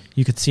ride? Yeah.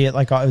 You could see it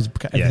like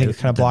everything was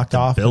kind of blocked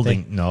off.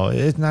 Building? No,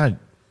 it's not.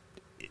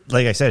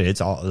 Like I said,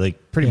 it's all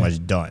like pretty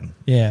much done.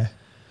 Yeah.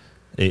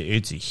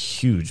 It's a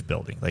huge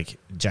building, like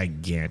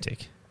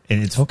gigantic,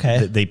 and it's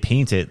okay. They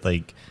paint it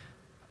like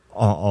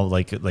all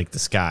like the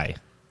sky,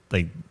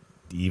 like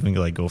even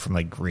like go from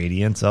like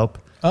gradients up.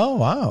 Oh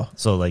wow!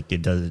 So like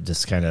it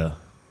just kind of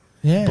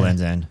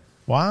blends in.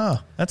 Wow,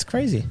 that's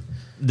crazy.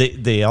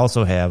 They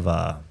also have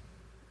a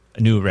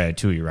new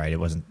Ratatouille ride. It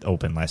wasn't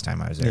open last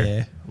time I was there.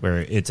 Yeah.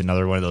 Where it's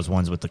another one of those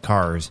ones with the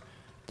cars.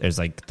 There's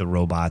like the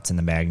robots and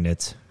the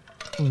magnets.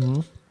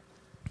 Mm-hmm.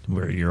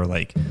 Where you're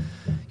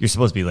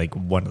supposed to be like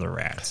one of the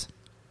rats.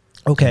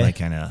 Okay. And like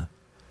kind of.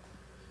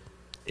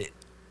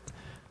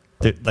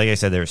 Like I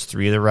said, there's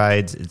 3 of the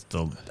rides.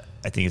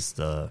 I think it's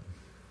the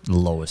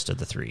lowest of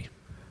the 3.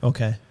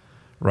 Okay.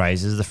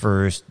 Rise is the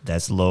first.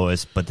 That's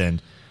lowest. But then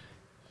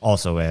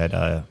also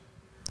at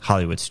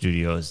Hollywood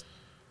Studios,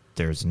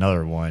 there's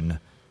another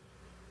one,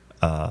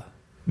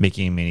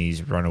 Mickey and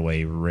Minnie's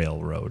Runaway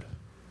Railroad.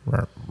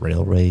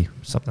 Railway,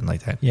 something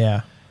like that.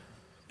 Yeah.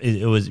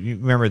 It was. You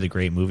remember the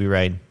Great Movie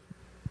Ride?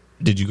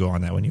 Did you go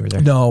on that when you were there?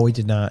 No, we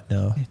did not.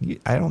 No,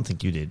 I don't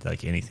think you did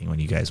like anything when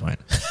you guys went.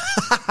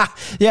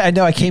 Yeah, I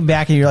know. I came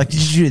back and you're like, "Did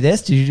you do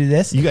this? Did you do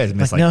this?" You guys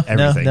missed like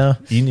everything. No.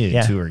 You need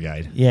a tour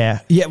guide. Yeah.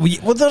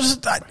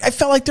 I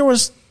felt like there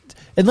was,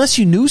 unless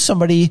you knew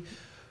somebody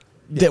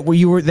that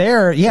you were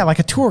there. Yeah, like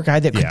a tour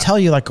guide that could tell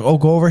you like, "Oh,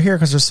 go over here,"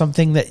 because there's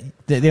something that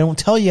they don't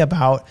tell you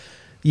about.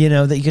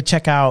 That you could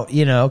check out,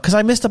 because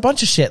I missed a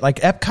bunch of shit. Like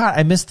Epcot,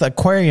 I missed the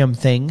aquarium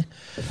thing.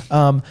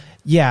 At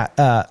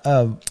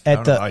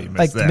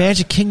the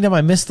Magic Kingdom,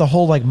 I missed the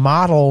whole like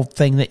model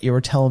thing that you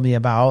were telling me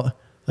about.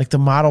 Like the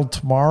Model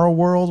Tomorrow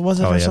World, was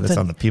it? Oh, or something? That's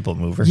on the People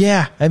Mover.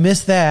 Yeah, I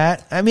missed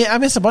that. I mean, I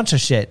missed a bunch of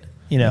shit,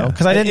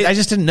 because I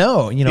just didn't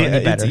know, any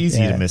better. It's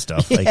easy to miss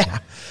stuff. Like,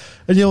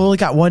 and you only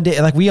got one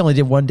day. Like we only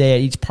did one day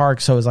at each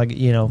park, so it was like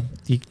you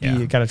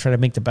got to try to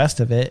make the best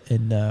of it.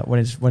 And when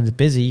it's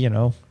busy,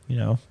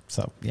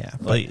 so yeah.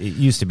 But, like it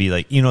used to be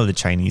like the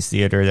Chinese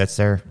theater that's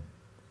there.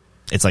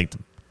 It's like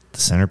the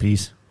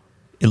centerpiece.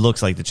 It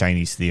looks like the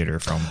Chinese theater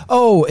from.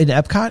 Oh, in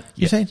Epcot,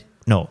 you're saying?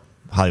 No,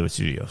 Hollywood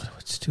Studios.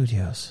 Hollywood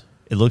Studios.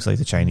 It looks like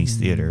the Chinese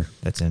theater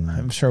that's in.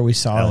 I'm sure we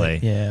saw LA.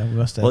 it. Yeah, we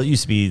must have. Well, it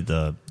used to be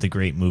the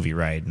great movie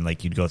ride, and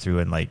like you'd go through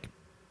and like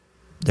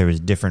there was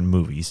different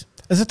movies.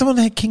 Is it the one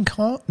that had King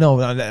Kong? No,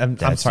 I'm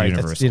sorry.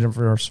 Universal. That's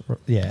Universal.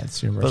 Yeah,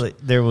 it's Universal. But like,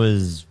 there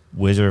was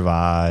Wizard of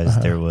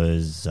Oz. There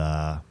was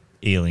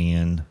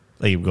Alien.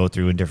 Like you go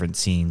through in different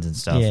scenes and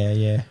stuff. Yeah,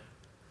 yeah.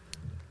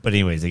 But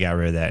anyways, they got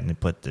rid of that and they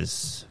put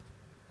this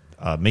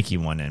Mickey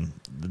one in.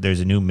 There's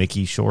a new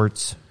Mickey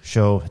Shorts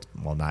show.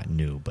 Well, not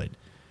new, but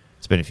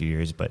it's been a few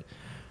years. But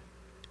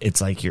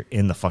it's like you're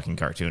in the fucking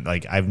cartoon.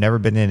 Like I've never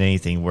been in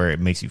anything where it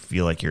makes you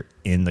feel like you're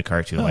in the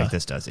cartoon like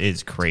this does.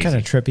 It's crazy. Kind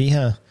of trippy,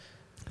 huh?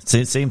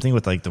 Same thing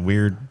with like the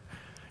weird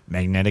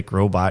magnetic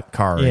robot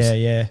cars. Yeah,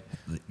 yeah.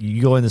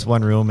 You go in this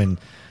one room and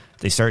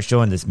they start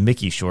showing this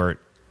Mickey short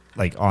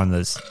like on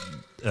this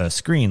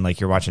screen like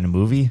you're watching a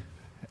movie,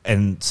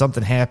 and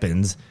something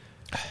happens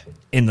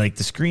and like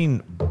the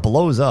screen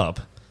blows up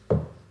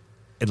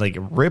and like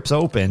it rips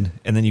open,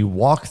 and then you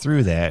walk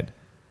through that,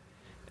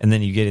 and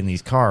then you get in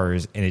these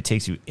cars and it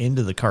takes you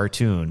into the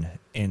cartoon,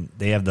 and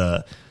they have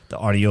the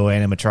audio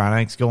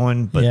animatronics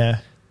going,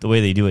 but the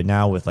way they do it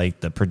now with like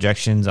the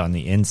projections on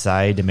the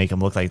inside to make them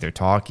look like they're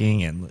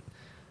talking, and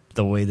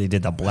the way they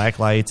did the black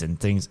lights and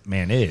things,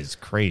 man, it is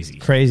crazy.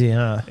 Crazy,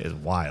 huh? It is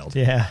wild.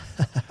 Yeah.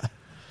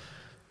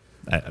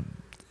 I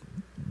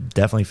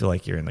definitely feel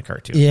like you're in the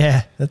cartoon.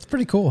 Yeah, that's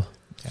pretty cool.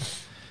 Yeah.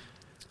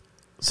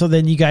 So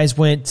then you guys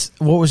went,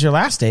 what was your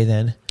last day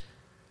then?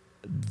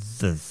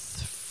 The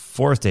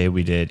fourth day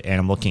we did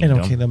Animal Kingdom.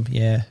 Animal Kingdom,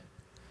 yeah.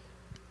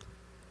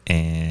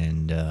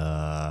 And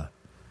the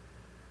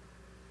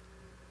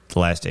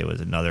last day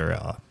was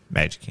another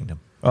Magic Kingdom.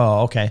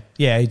 Oh, okay.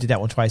 Yeah, you did that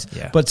one twice.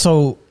 Yeah. But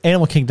so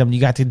Animal Kingdom, you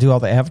got to do all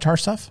the Avatar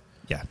stuff?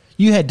 Yeah.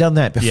 You had done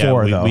that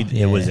before, though.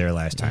 It was there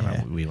last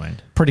time we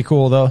went. Pretty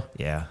cool, though.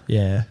 Yeah.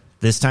 Yeah.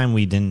 This time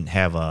we didn't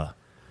have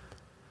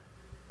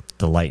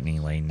the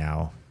lightning lane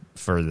now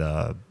for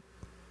the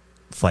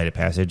Flight of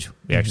Passage.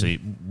 We actually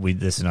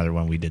this is another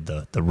one we did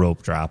the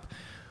rope drop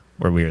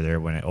where we were there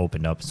when it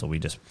opened up, so we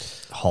just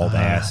hauled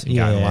ass and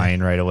got in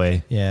line right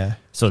away. Yeah.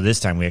 So this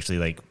time we actually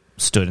like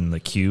stood in the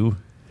queue.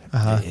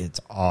 It's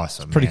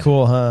awesome. It's pretty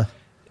cool, huh?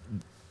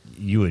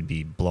 You would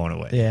be blown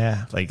away.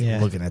 Yeah. Like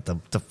looking at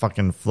the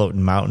fucking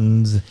floating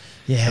mountains.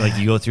 Yeah. And like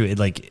you go through it,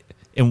 like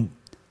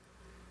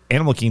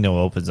Animal Kingdom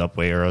opens up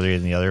way earlier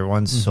than the other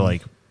ones. So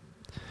like,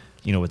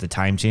 you know, with the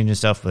time change and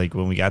stuff, like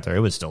when we got there, it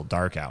was still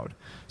dark out.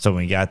 So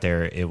when we got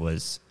there, it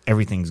was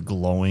everything's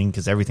glowing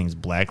because everything's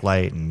black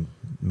light and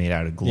made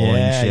out of glowing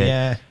shit.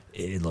 Yeah.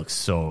 It looks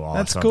so awesome.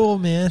 That's cool,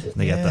 man.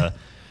 They got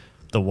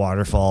the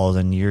waterfalls,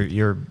 and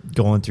you're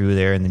going through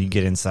there, and then you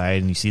get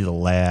inside and you see the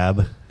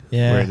lab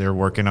where they're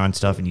working on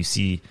stuff, and you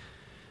see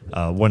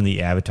one of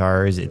the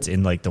avatars. It's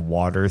in like the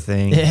water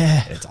thing.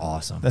 Yeah, it's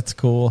awesome. That's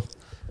cool.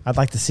 I'd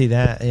like to see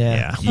that.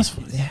 Yeah,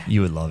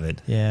 you would love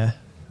it. Yeah,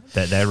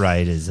 that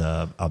ride is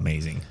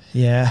amazing.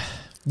 Yeah,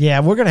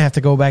 we're gonna have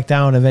to go back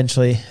down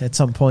eventually at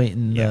some point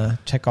and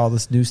check all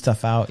this new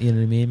stuff out. You know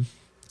what I mean?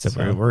 So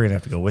we're gonna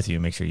have to go with you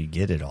and make sure you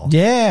get it all.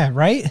 Yeah,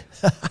 right.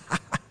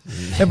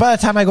 And by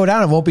the time I go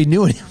down, it won't be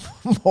new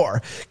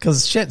anymore.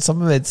 Because shit,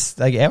 some of it's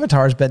like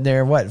Avatar's been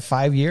there. What,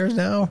 5 years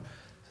now?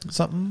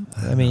 Something.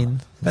 I mean,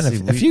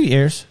 been a few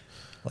years.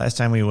 Last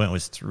time we went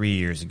was 3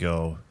 years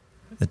ago.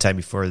 The time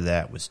before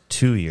that was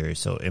 2 years.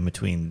 So in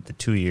between the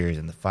 2 years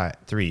and the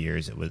 3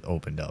 years, it was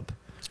opened up.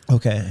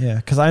 Okay, yeah.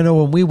 Because I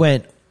know when we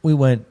went.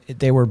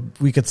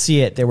 We could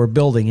see it. They were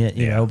building it,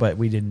 you know, but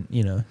we didn't,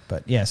 you know.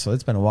 But yeah, so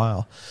it's been a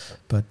while.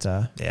 But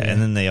and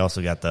then they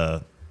also got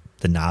the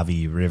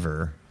Navi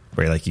River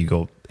where like you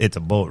go. It's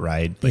a boat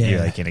ride, but you're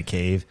like in a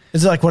cave.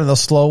 Is it like one of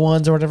those slow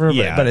ones or whatever?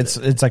 Yeah, but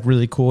it's like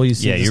really cool. You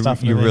see the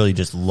stuff. You're really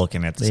just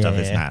looking at the stuff.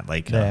 It's not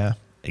like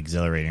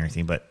exhilarating or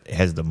anything, but it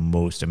has the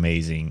most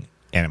amazing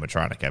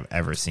animatronic I've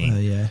ever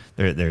seen.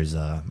 There's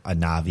a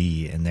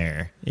Navi in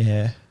there.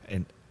 Yeah.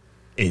 And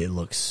it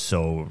looks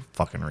so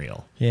fucking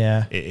real.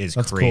 Yeah. It is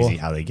crazy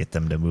how they get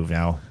them to move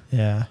now.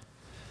 Yeah.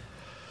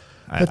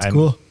 That's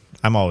cool.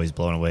 I'm always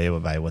blown away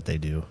by what they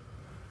do.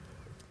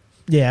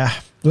 Yeah.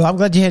 Well, I'm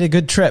glad you had a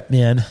good trip,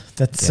 man.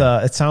 That's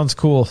it sounds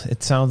cool.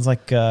 It sounds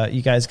like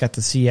you guys got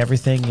to see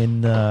everything,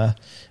 and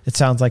it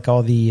sounds like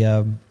all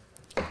the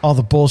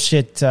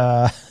bullshit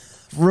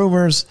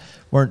rumors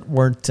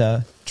weren't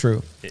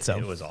true.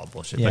 It was all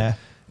bullshit. Yeah.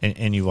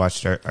 And you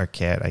watched our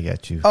cat. I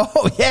got you.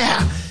 Oh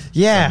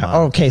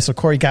yeah. Okay, so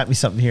Corey got me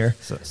something here.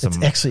 It's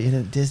actually in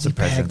a Disney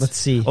bag. Let's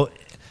see. Oh,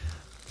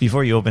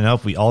 before you open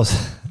up,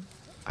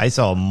 I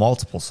saw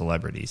multiple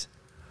celebrities.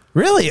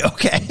 Really?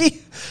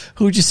 Okay.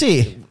 Who'd you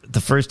see? The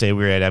first day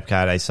we were at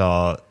Epcot, I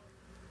saw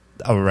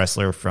a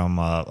wrestler from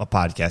a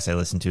podcast I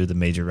listened to, the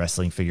Major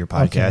Wrestling Figure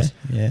Podcast.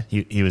 Okay.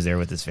 Yeah. He was there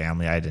with his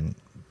family. I didn't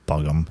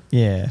bug him.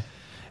 Yeah.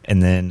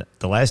 And then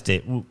the last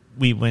day,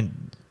 we went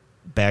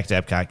back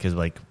to Epcot because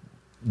like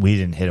we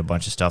didn't hit a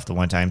bunch of stuff the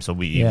one time, so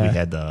we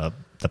had the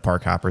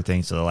park hopper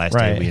thing. So the last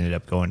day we ended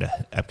up going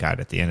to Epcot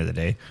at the end of the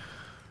day.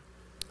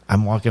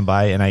 I'm walking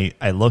by and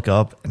I look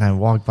up and I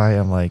walk by.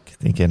 I'm like,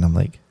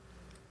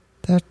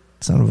 that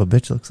son of a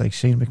bitch looks like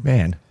Shane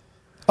McMahon.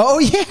 Oh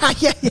yeah.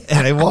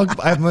 And I walk.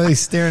 I'm like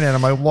staring at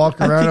him. I walk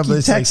around. I think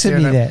you texted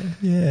me that.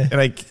 Yeah.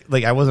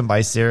 And I wasn't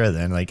by Sarah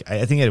then. Like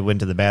I think I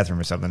went to the bathroom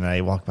or something. And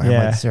I walked by. I'm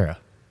like, Sarah.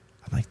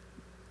 I'm like,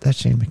 that's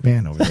Shane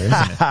McMahon over there,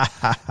 isn't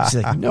it?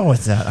 She's like, no,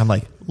 it's not. I'm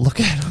like, look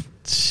at him.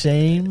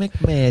 Shane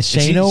McMahon.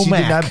 Shane O'Mac.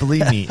 She did not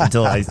believe me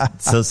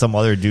until some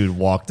other dude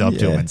walked up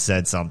to him and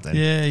said something.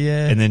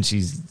 Yeah. And then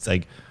she's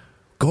like,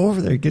 go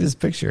over there, get his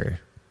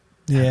picture.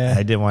 Yeah.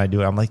 I didn't want to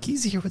do it. I'm like,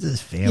 he's here with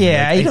his family.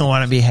 Yeah, you don't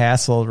want to be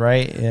hassled,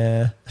 right?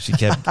 Yeah. She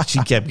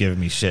kept giving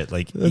me shit.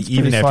 Like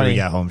even after we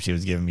got home, she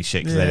was giving me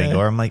shit because I didn't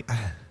go. I'm like,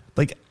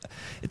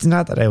 it's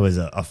not that I was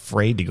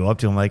afraid to go up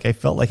to him. Like I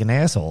felt like an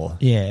asshole.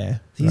 Yeah.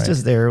 He's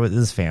just there with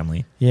his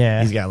family.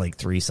 Yeah. He's got like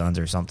 3 sons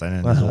or something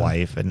and his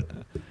wife. And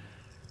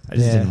I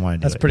just didn't want to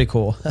do it. That's pretty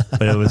cool.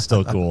 But it was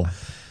still cool.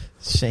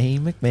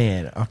 Shane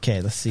McMahon.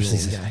 Okay, let's see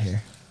what we got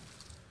here.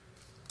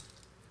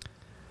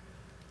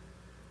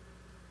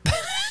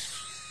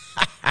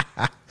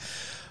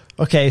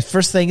 Okay,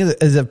 first thing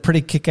is a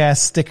pretty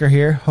kick-ass sticker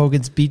here.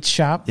 Hogan's Beach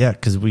Shop. Yeah,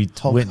 because we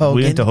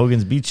went to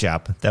Hogan's Beach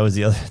Shop. That was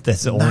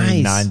that's the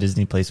only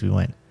non-Disney place we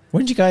went.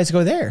 When did you guys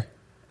go there?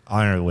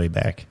 On our way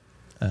back.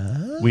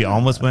 We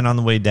almost went on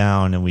the way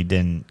down, and we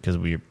didn't because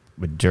we'd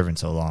driven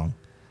so long.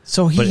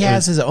 So he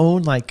has his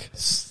own, like...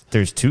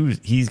 There's 2.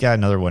 He's got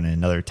another one in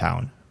another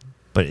town.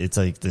 But it's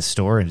like the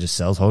store and just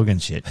sells Hogan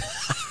shit.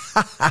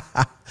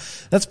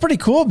 That's pretty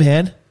cool,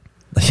 man.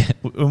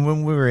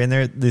 When we were in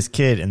there, this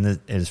kid and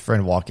his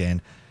friend walk in,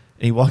 and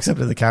he walks up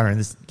to the counter, and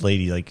this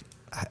lady, like,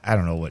 I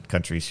don't know what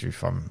country she's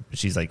from.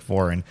 She's like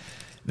foreign.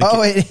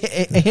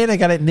 And I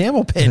got an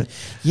enamel pin.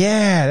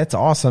 Yeah, that's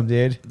awesome,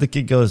 dude. The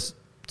kid goes,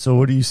 so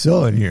what are you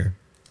selling here?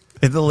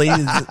 And the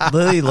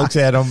lady looks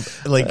at him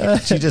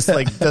like she just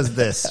like does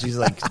this. She's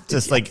like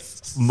just like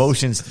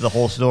motions to the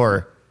whole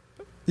store.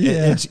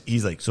 Yeah, and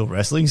he's like, so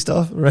wrestling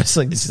stuff.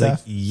 She's like,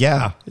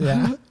 yeah.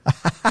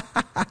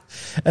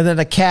 And then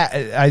a cat.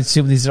 I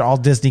assume these are all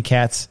Disney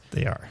cats.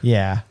 They are.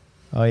 Yeah.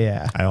 Oh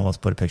yeah. I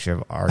almost put a picture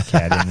of our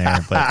cat in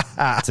there, but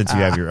since you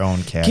have your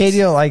own cat, Katie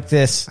will like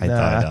this. I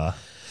thought.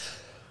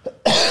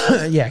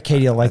 Yeah,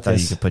 Katie will like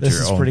this. You could put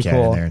your own cat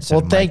in there instead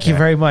of my thank you cat.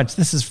 very much.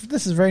 This is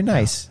very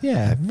nice.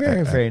 Yeah,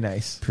 very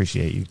nice.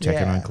 Appreciate you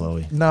checking on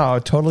Chloe. No,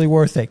 totally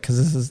worth it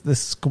because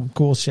this is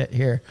cool shit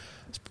here.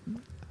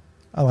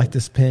 I like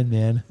this pin,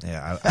 man.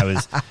 Yeah, I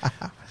was.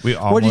 We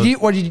almost,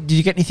 did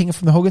you get anything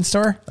from the Hogan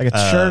store? Like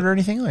a shirt or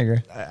anything?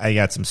 I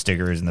got some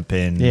stickers in the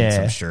pin. And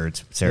some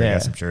shirts. Sarah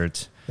got some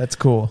shirts. That's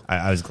cool.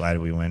 I was glad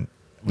we went.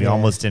 We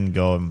almost didn't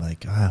go. I'm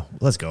like,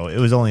 let's go. It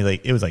was only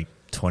like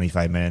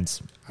 25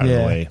 minutes out of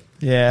the way.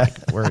 Yeah,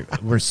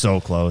 like, we're so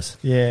close.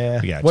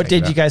 Yeah. What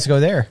did you guys go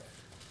there?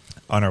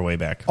 On our way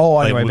back. Oh,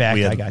 on your way back.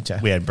 I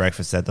gotcha. We had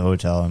breakfast at the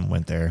hotel and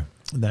went there.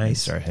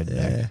 Nice. Started heading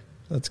back.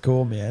 That's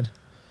cool, man.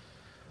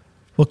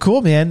 Well,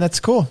 cool, man. That's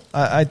cool.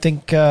 I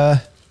think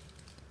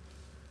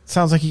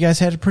sounds like you guys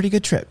had a pretty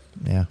good trip.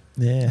 Yeah.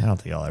 Yeah. I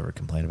don't think I'll ever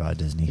complain about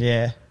Disney.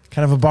 Yeah.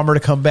 Kind of a bummer to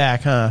come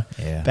back, huh?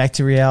 Yeah. Back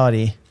to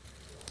reality.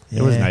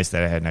 It was nice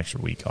that I had an extra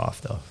week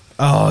off, though.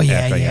 Oh,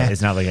 yeah.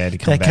 It's not like I had to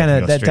come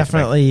back. That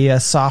definitely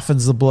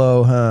softens the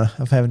blow, huh,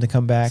 of having to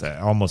come back. So it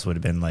almost would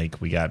have been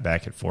like we got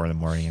back at 4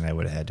 a.m. and I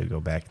would have had to go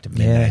back to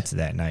midnight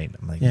that night.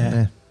 I'm like,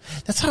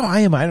 That's how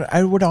I am.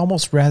 I would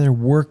almost rather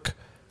work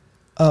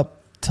up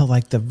to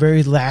like the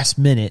very last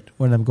minute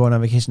when I'm going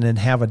on vacation and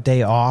have a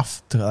day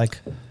off to like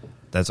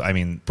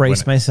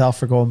brace myself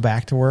for going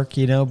back to work,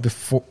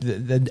 before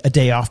a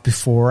day off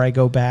before I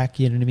go back,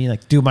 you know what I mean?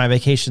 Like do my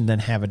vacation, then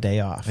have a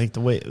day off. I think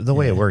the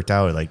way it worked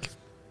out, like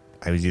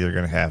I was either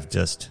going to have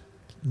just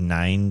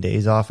 9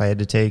 days off I had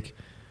to take,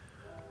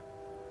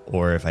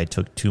 or if I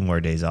took 2 more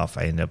days off,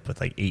 I ended up with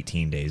like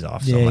 18 days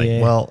off. So I'm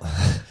like, well...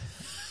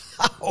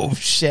 Oh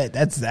shit!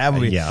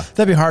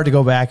 That'd be hard to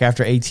go back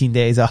after 18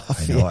 days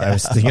off. I know. I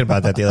was thinking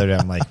about that the other day.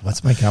 I'm like,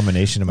 what's my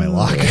combination in my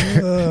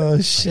locker?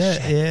 Oh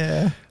shit!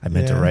 Yeah, I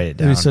meant to write it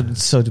down. It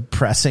was so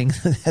depressing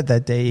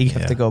that day you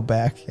have to go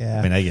back. Yeah,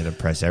 I mean, I get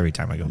depressed every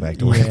time I go back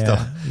to work.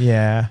 Though.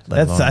 Yeah,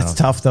 that's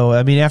tough though.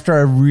 I mean, after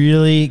a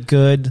really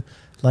good,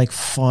 like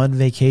fun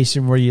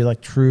vacation where you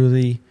like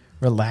truly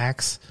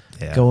relax,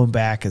 going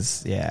back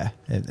is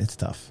it's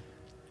tough.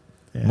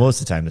 Yeah.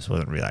 Most of the time, this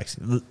wasn't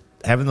relaxing.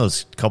 Having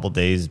those couple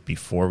days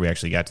before we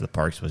actually got to the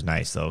parks was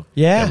nice, though.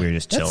 Yeah, we were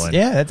just chilling.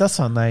 That does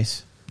sound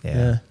nice.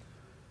 Yeah.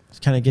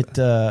 Just kind of get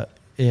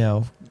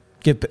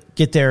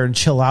there and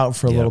chill out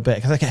for a little bit.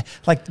 Because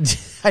like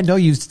I know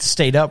you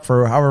stayed up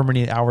for however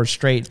many hours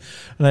straight,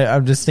 and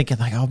I'm just thinking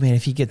like, oh man,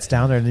 if he gets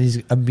down there and he's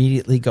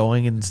immediately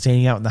going and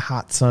standing out in the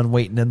hot sun,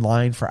 waiting in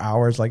line for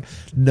hours, like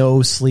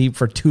no sleep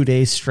for 2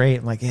 days straight.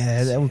 I'm like,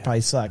 that would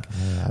probably suck.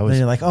 And then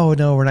you're like, oh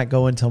no, we're not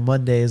going until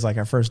Monday is like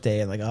our first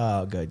day. And like,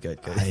 oh, good.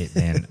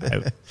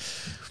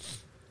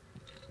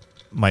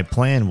 My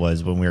plan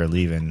was when we were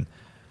leaving,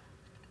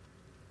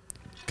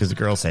 because the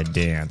girls had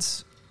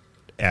dance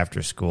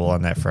after school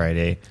on that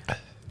Friday,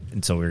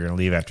 and so we were going to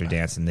leave after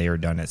dance, and they were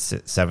done at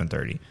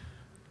 7:30.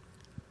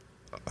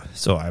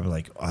 So I'm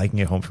like, I can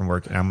get home from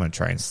work and I'm going to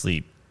try and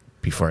sleep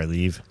before I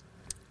leave.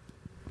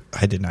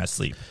 I did not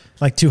sleep.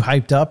 Like too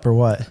hyped up or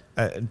what?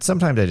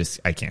 Sometimes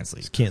I can't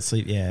sleep. Just can't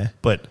sleep, yeah.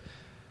 But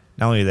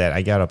not only that,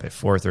 I got up at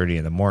 4:30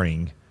 in the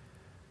morning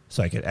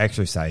so I could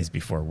exercise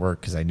before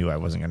work because I knew I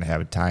wasn't going to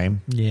have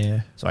time.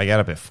 Yeah. So I got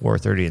up at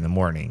 4:30 in the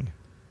morning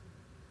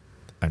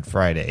on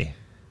Friday,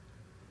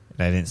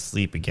 and I didn't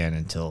sleep again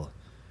until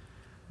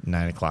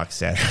 9 o'clock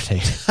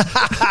Saturday.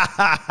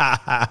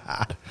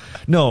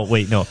 No,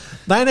 wait, no.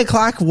 9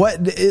 o'clock, what?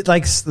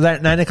 Like that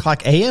 9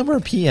 o'clock a.m. or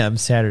p.m.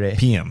 Saturday?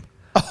 PM.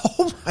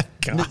 Oh, my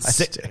gosh.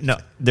 No,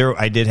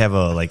 I did have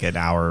an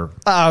hour.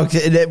 Oh,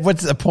 okay.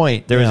 What's the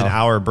point? There was an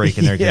hour break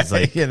in there because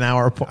an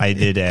hour point. I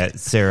did at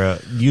Sarah.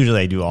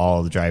 Usually I do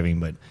all the driving,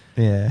 but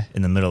yeah,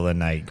 in the middle of the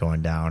night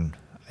going down,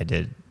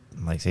 I'm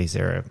like, hey,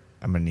 Sarah,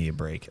 I'm going to need a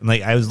break. I'm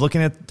like,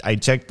 I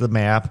checked the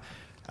map.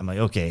 I'm like,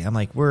 okay. I'm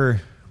like, we're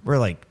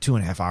like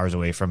 2.5 hours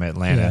away from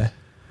Atlanta. Yeah.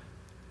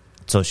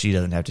 So she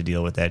doesn't have to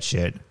deal with that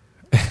shit.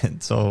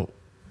 And so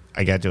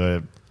I got to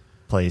a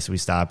place, we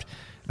stopped,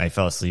 and I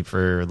fell asleep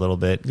for a little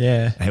bit.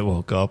 Yeah. I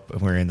woke up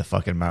and we were in the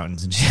fucking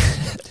mountains and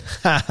shit.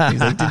 He's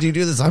like, did you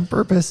do this on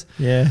purpose?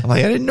 Yeah. I'm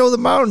like, I didn't know the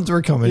mountains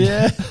were coming.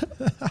 Yeah.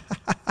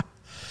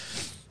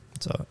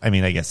 So, I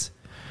mean, I guess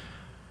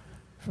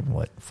from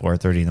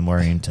 4:30 in the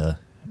morning to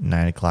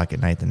 9 o'clock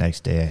at night the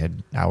next day, I had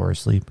an hour of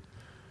sleep.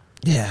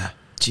 Yeah.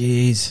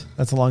 Jeez.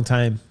 That's a long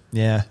time.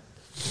 Yeah.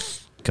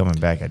 Coming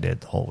back, I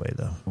did the whole way,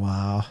 though.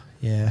 Wow.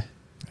 Yeah.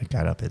 I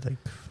got up at like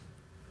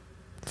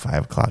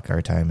 5 o'clock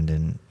our time and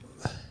didn't.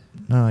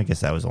 No, I guess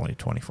that was only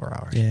 24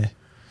 hours. Yeah.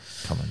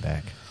 Coming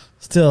back.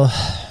 Still,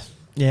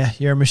 yeah,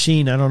 you're a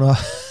machine. I don't know.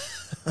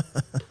 I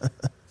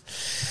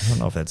don't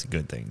know if that's a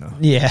good thing, though.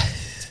 Yeah.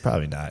 It's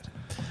probably not.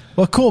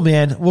 Well, cool,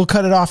 man. We'll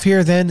cut it off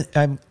here then.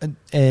 Yeah,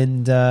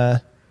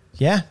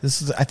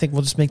 I think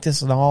we'll just make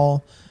this an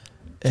all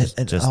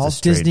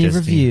Disney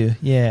review.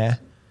 Yeah.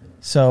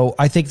 So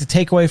I think the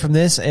takeaway from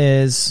this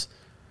is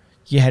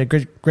you had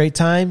a great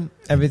time.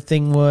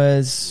 Everything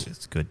was...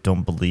 It's good.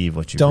 Don't believe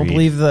what you Don't read.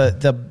 believe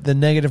the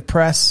negative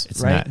press.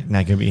 It's right?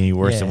 not going to be any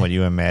worse than what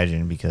you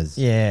imagine because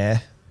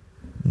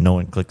no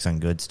one clicks on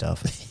good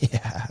stuff.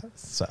 Yeah.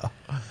 So...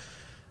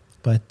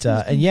 But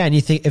and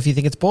you think if you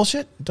think it's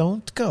bullshit,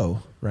 don't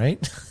go, right?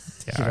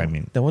 Yeah, I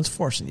mean, no one's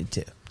forcing you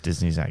to.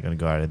 Disney's not going to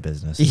go out of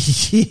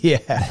business.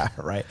 Yeah,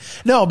 right.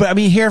 No, but I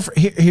mean,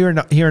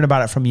 hearing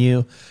about it from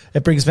you,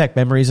 it brings back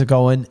memories of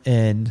going.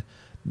 And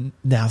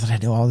now that I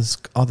know all this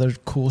other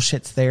cool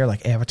shit's there,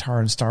 like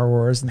Avatar and Star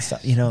Wars and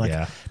stuff,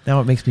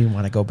 now it makes me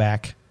want to go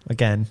back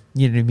again.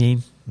 You know what I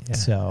mean? Yeah,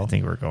 so I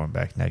think we're going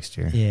back next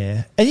year.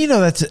 Yeah, and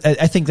I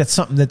think that's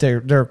something that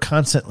they're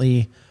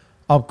constantly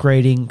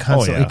upgrading,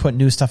 constantly putting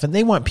new stuff in.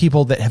 They want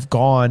people that have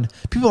gone,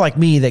 people like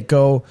me that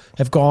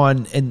have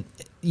gone and,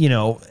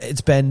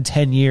 it's been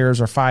 10 years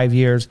or 5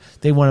 years.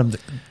 They want them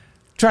to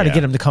try to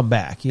get them to come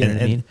back. You know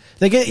what I mean?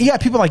 You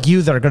got people like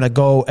you that are going to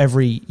go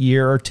every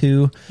year or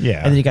two. Yeah.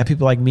 And then you got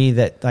people like me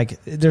that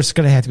there's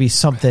going to have to be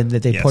something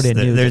that they put in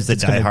new. There's the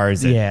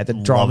diehards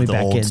that draw love me the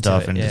back old into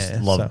stuff it. and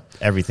just love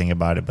everything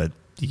about it. But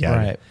you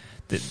got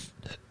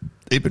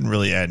they've been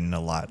really adding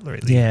a lot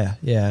lately. Yeah.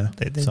 Yeah.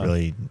 They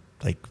really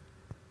like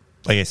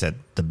I said,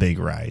 the big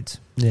rides.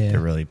 Yeah. They're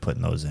really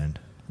putting those in.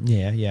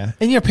 Yeah, yeah.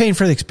 And you're paying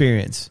for the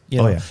experience.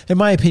 In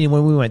my opinion,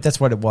 when we went, that's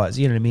what it was.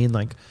 You know what I mean?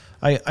 Like,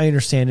 I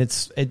understand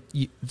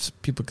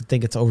people could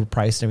think it's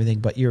overpriced and everything,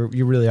 but you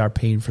really are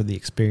paying for the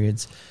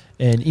experience.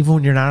 And even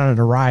when you're not on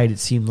a ride, it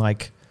seemed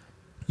like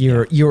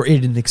you're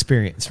in an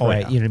experience,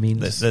 right? You know what I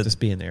mean? Just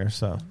being there.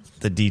 So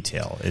the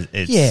detail,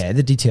 it's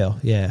the detail,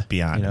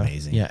 beyond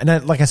amazing. Yeah,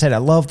 and like I said, I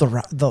love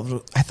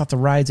I thought the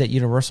rides at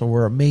Universal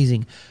were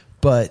amazing,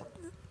 but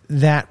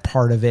that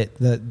part of it,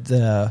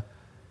 the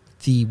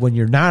when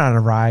you're not on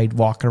a ride,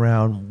 walking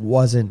around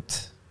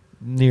wasn't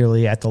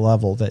nearly at the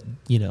level that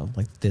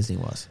like Disney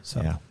was.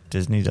 So yeah,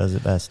 Disney does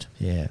it best.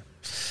 Yeah.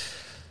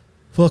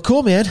 Well,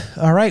 cool, man.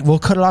 All right, we'll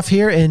cut it off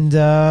here. And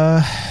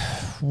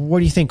what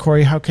do you think,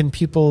 Corey? How can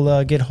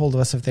people get a hold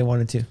of us if they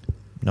wanted to?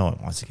 No one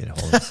wants to get a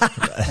hold of us.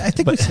 I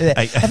think we say that.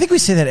 I think we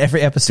say that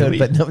every episode,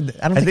 but no,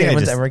 I don't think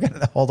anyone's ever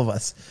gotten a hold of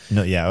us.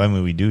 No, yeah, I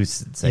mean we do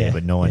say it,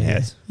 but no one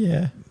has.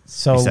 Yeah.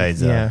 So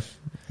besides, I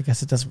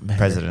guess it doesn't matter.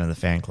 President of the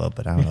fan club,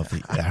 but I don't know if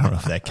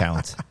that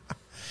counts.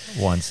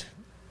 Once,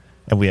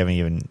 and we haven't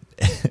even.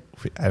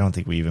 I don't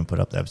think we even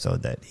put up the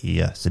episode that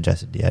he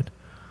suggested yet.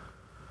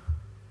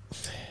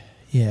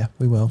 Yeah,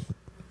 we will.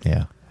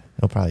 Yeah,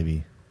 it'll probably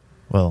be.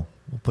 Well,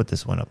 we'll put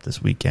this one up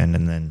this weekend,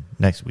 and then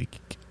next week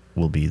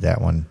will be that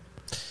one.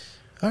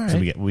 All right. So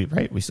we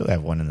still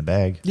have one in the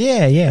bag.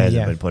 Yeah. It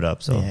hasn't been put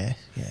up. So yeah.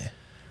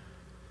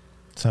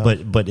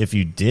 So, but if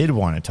you did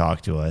want to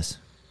talk to us,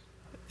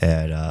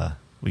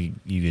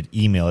 you could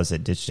email us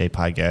at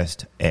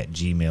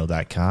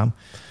ditchdaypodcast@gmail.com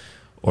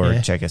or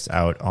check us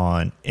out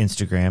on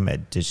Instagram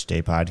at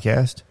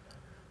ditchdaypodcast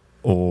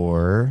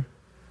or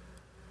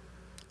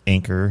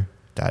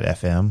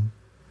anchor.fm.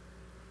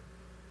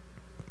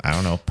 I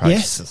don't know, probably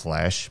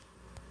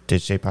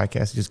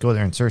 /ditchdaypodcast. Just go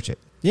there and search it.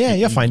 Yeah,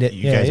 you'll find it.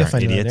 You guys you'll aren't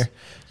find idiots. it there.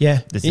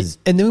 Yeah,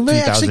 and then we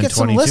may actually get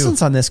some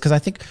listens on this because I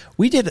think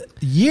we did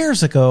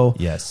years ago.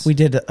 Yes, we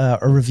did a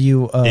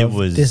review of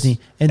Disney,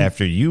 and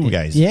after you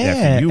guys,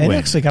 after you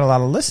actually got a lot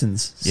of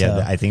listens. So.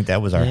 Yeah, I think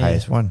that was our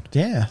highest one.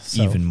 Yeah,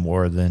 even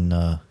more than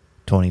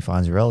Tony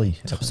Fonzarelli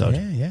episode.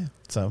 Yeah.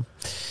 So,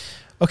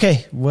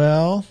 okay,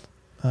 well,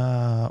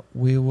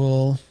 we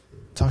will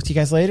talk to you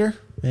guys later,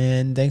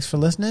 and thanks for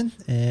listening.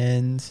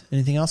 And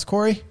anything else,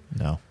 Corey?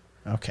 No.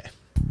 Okay.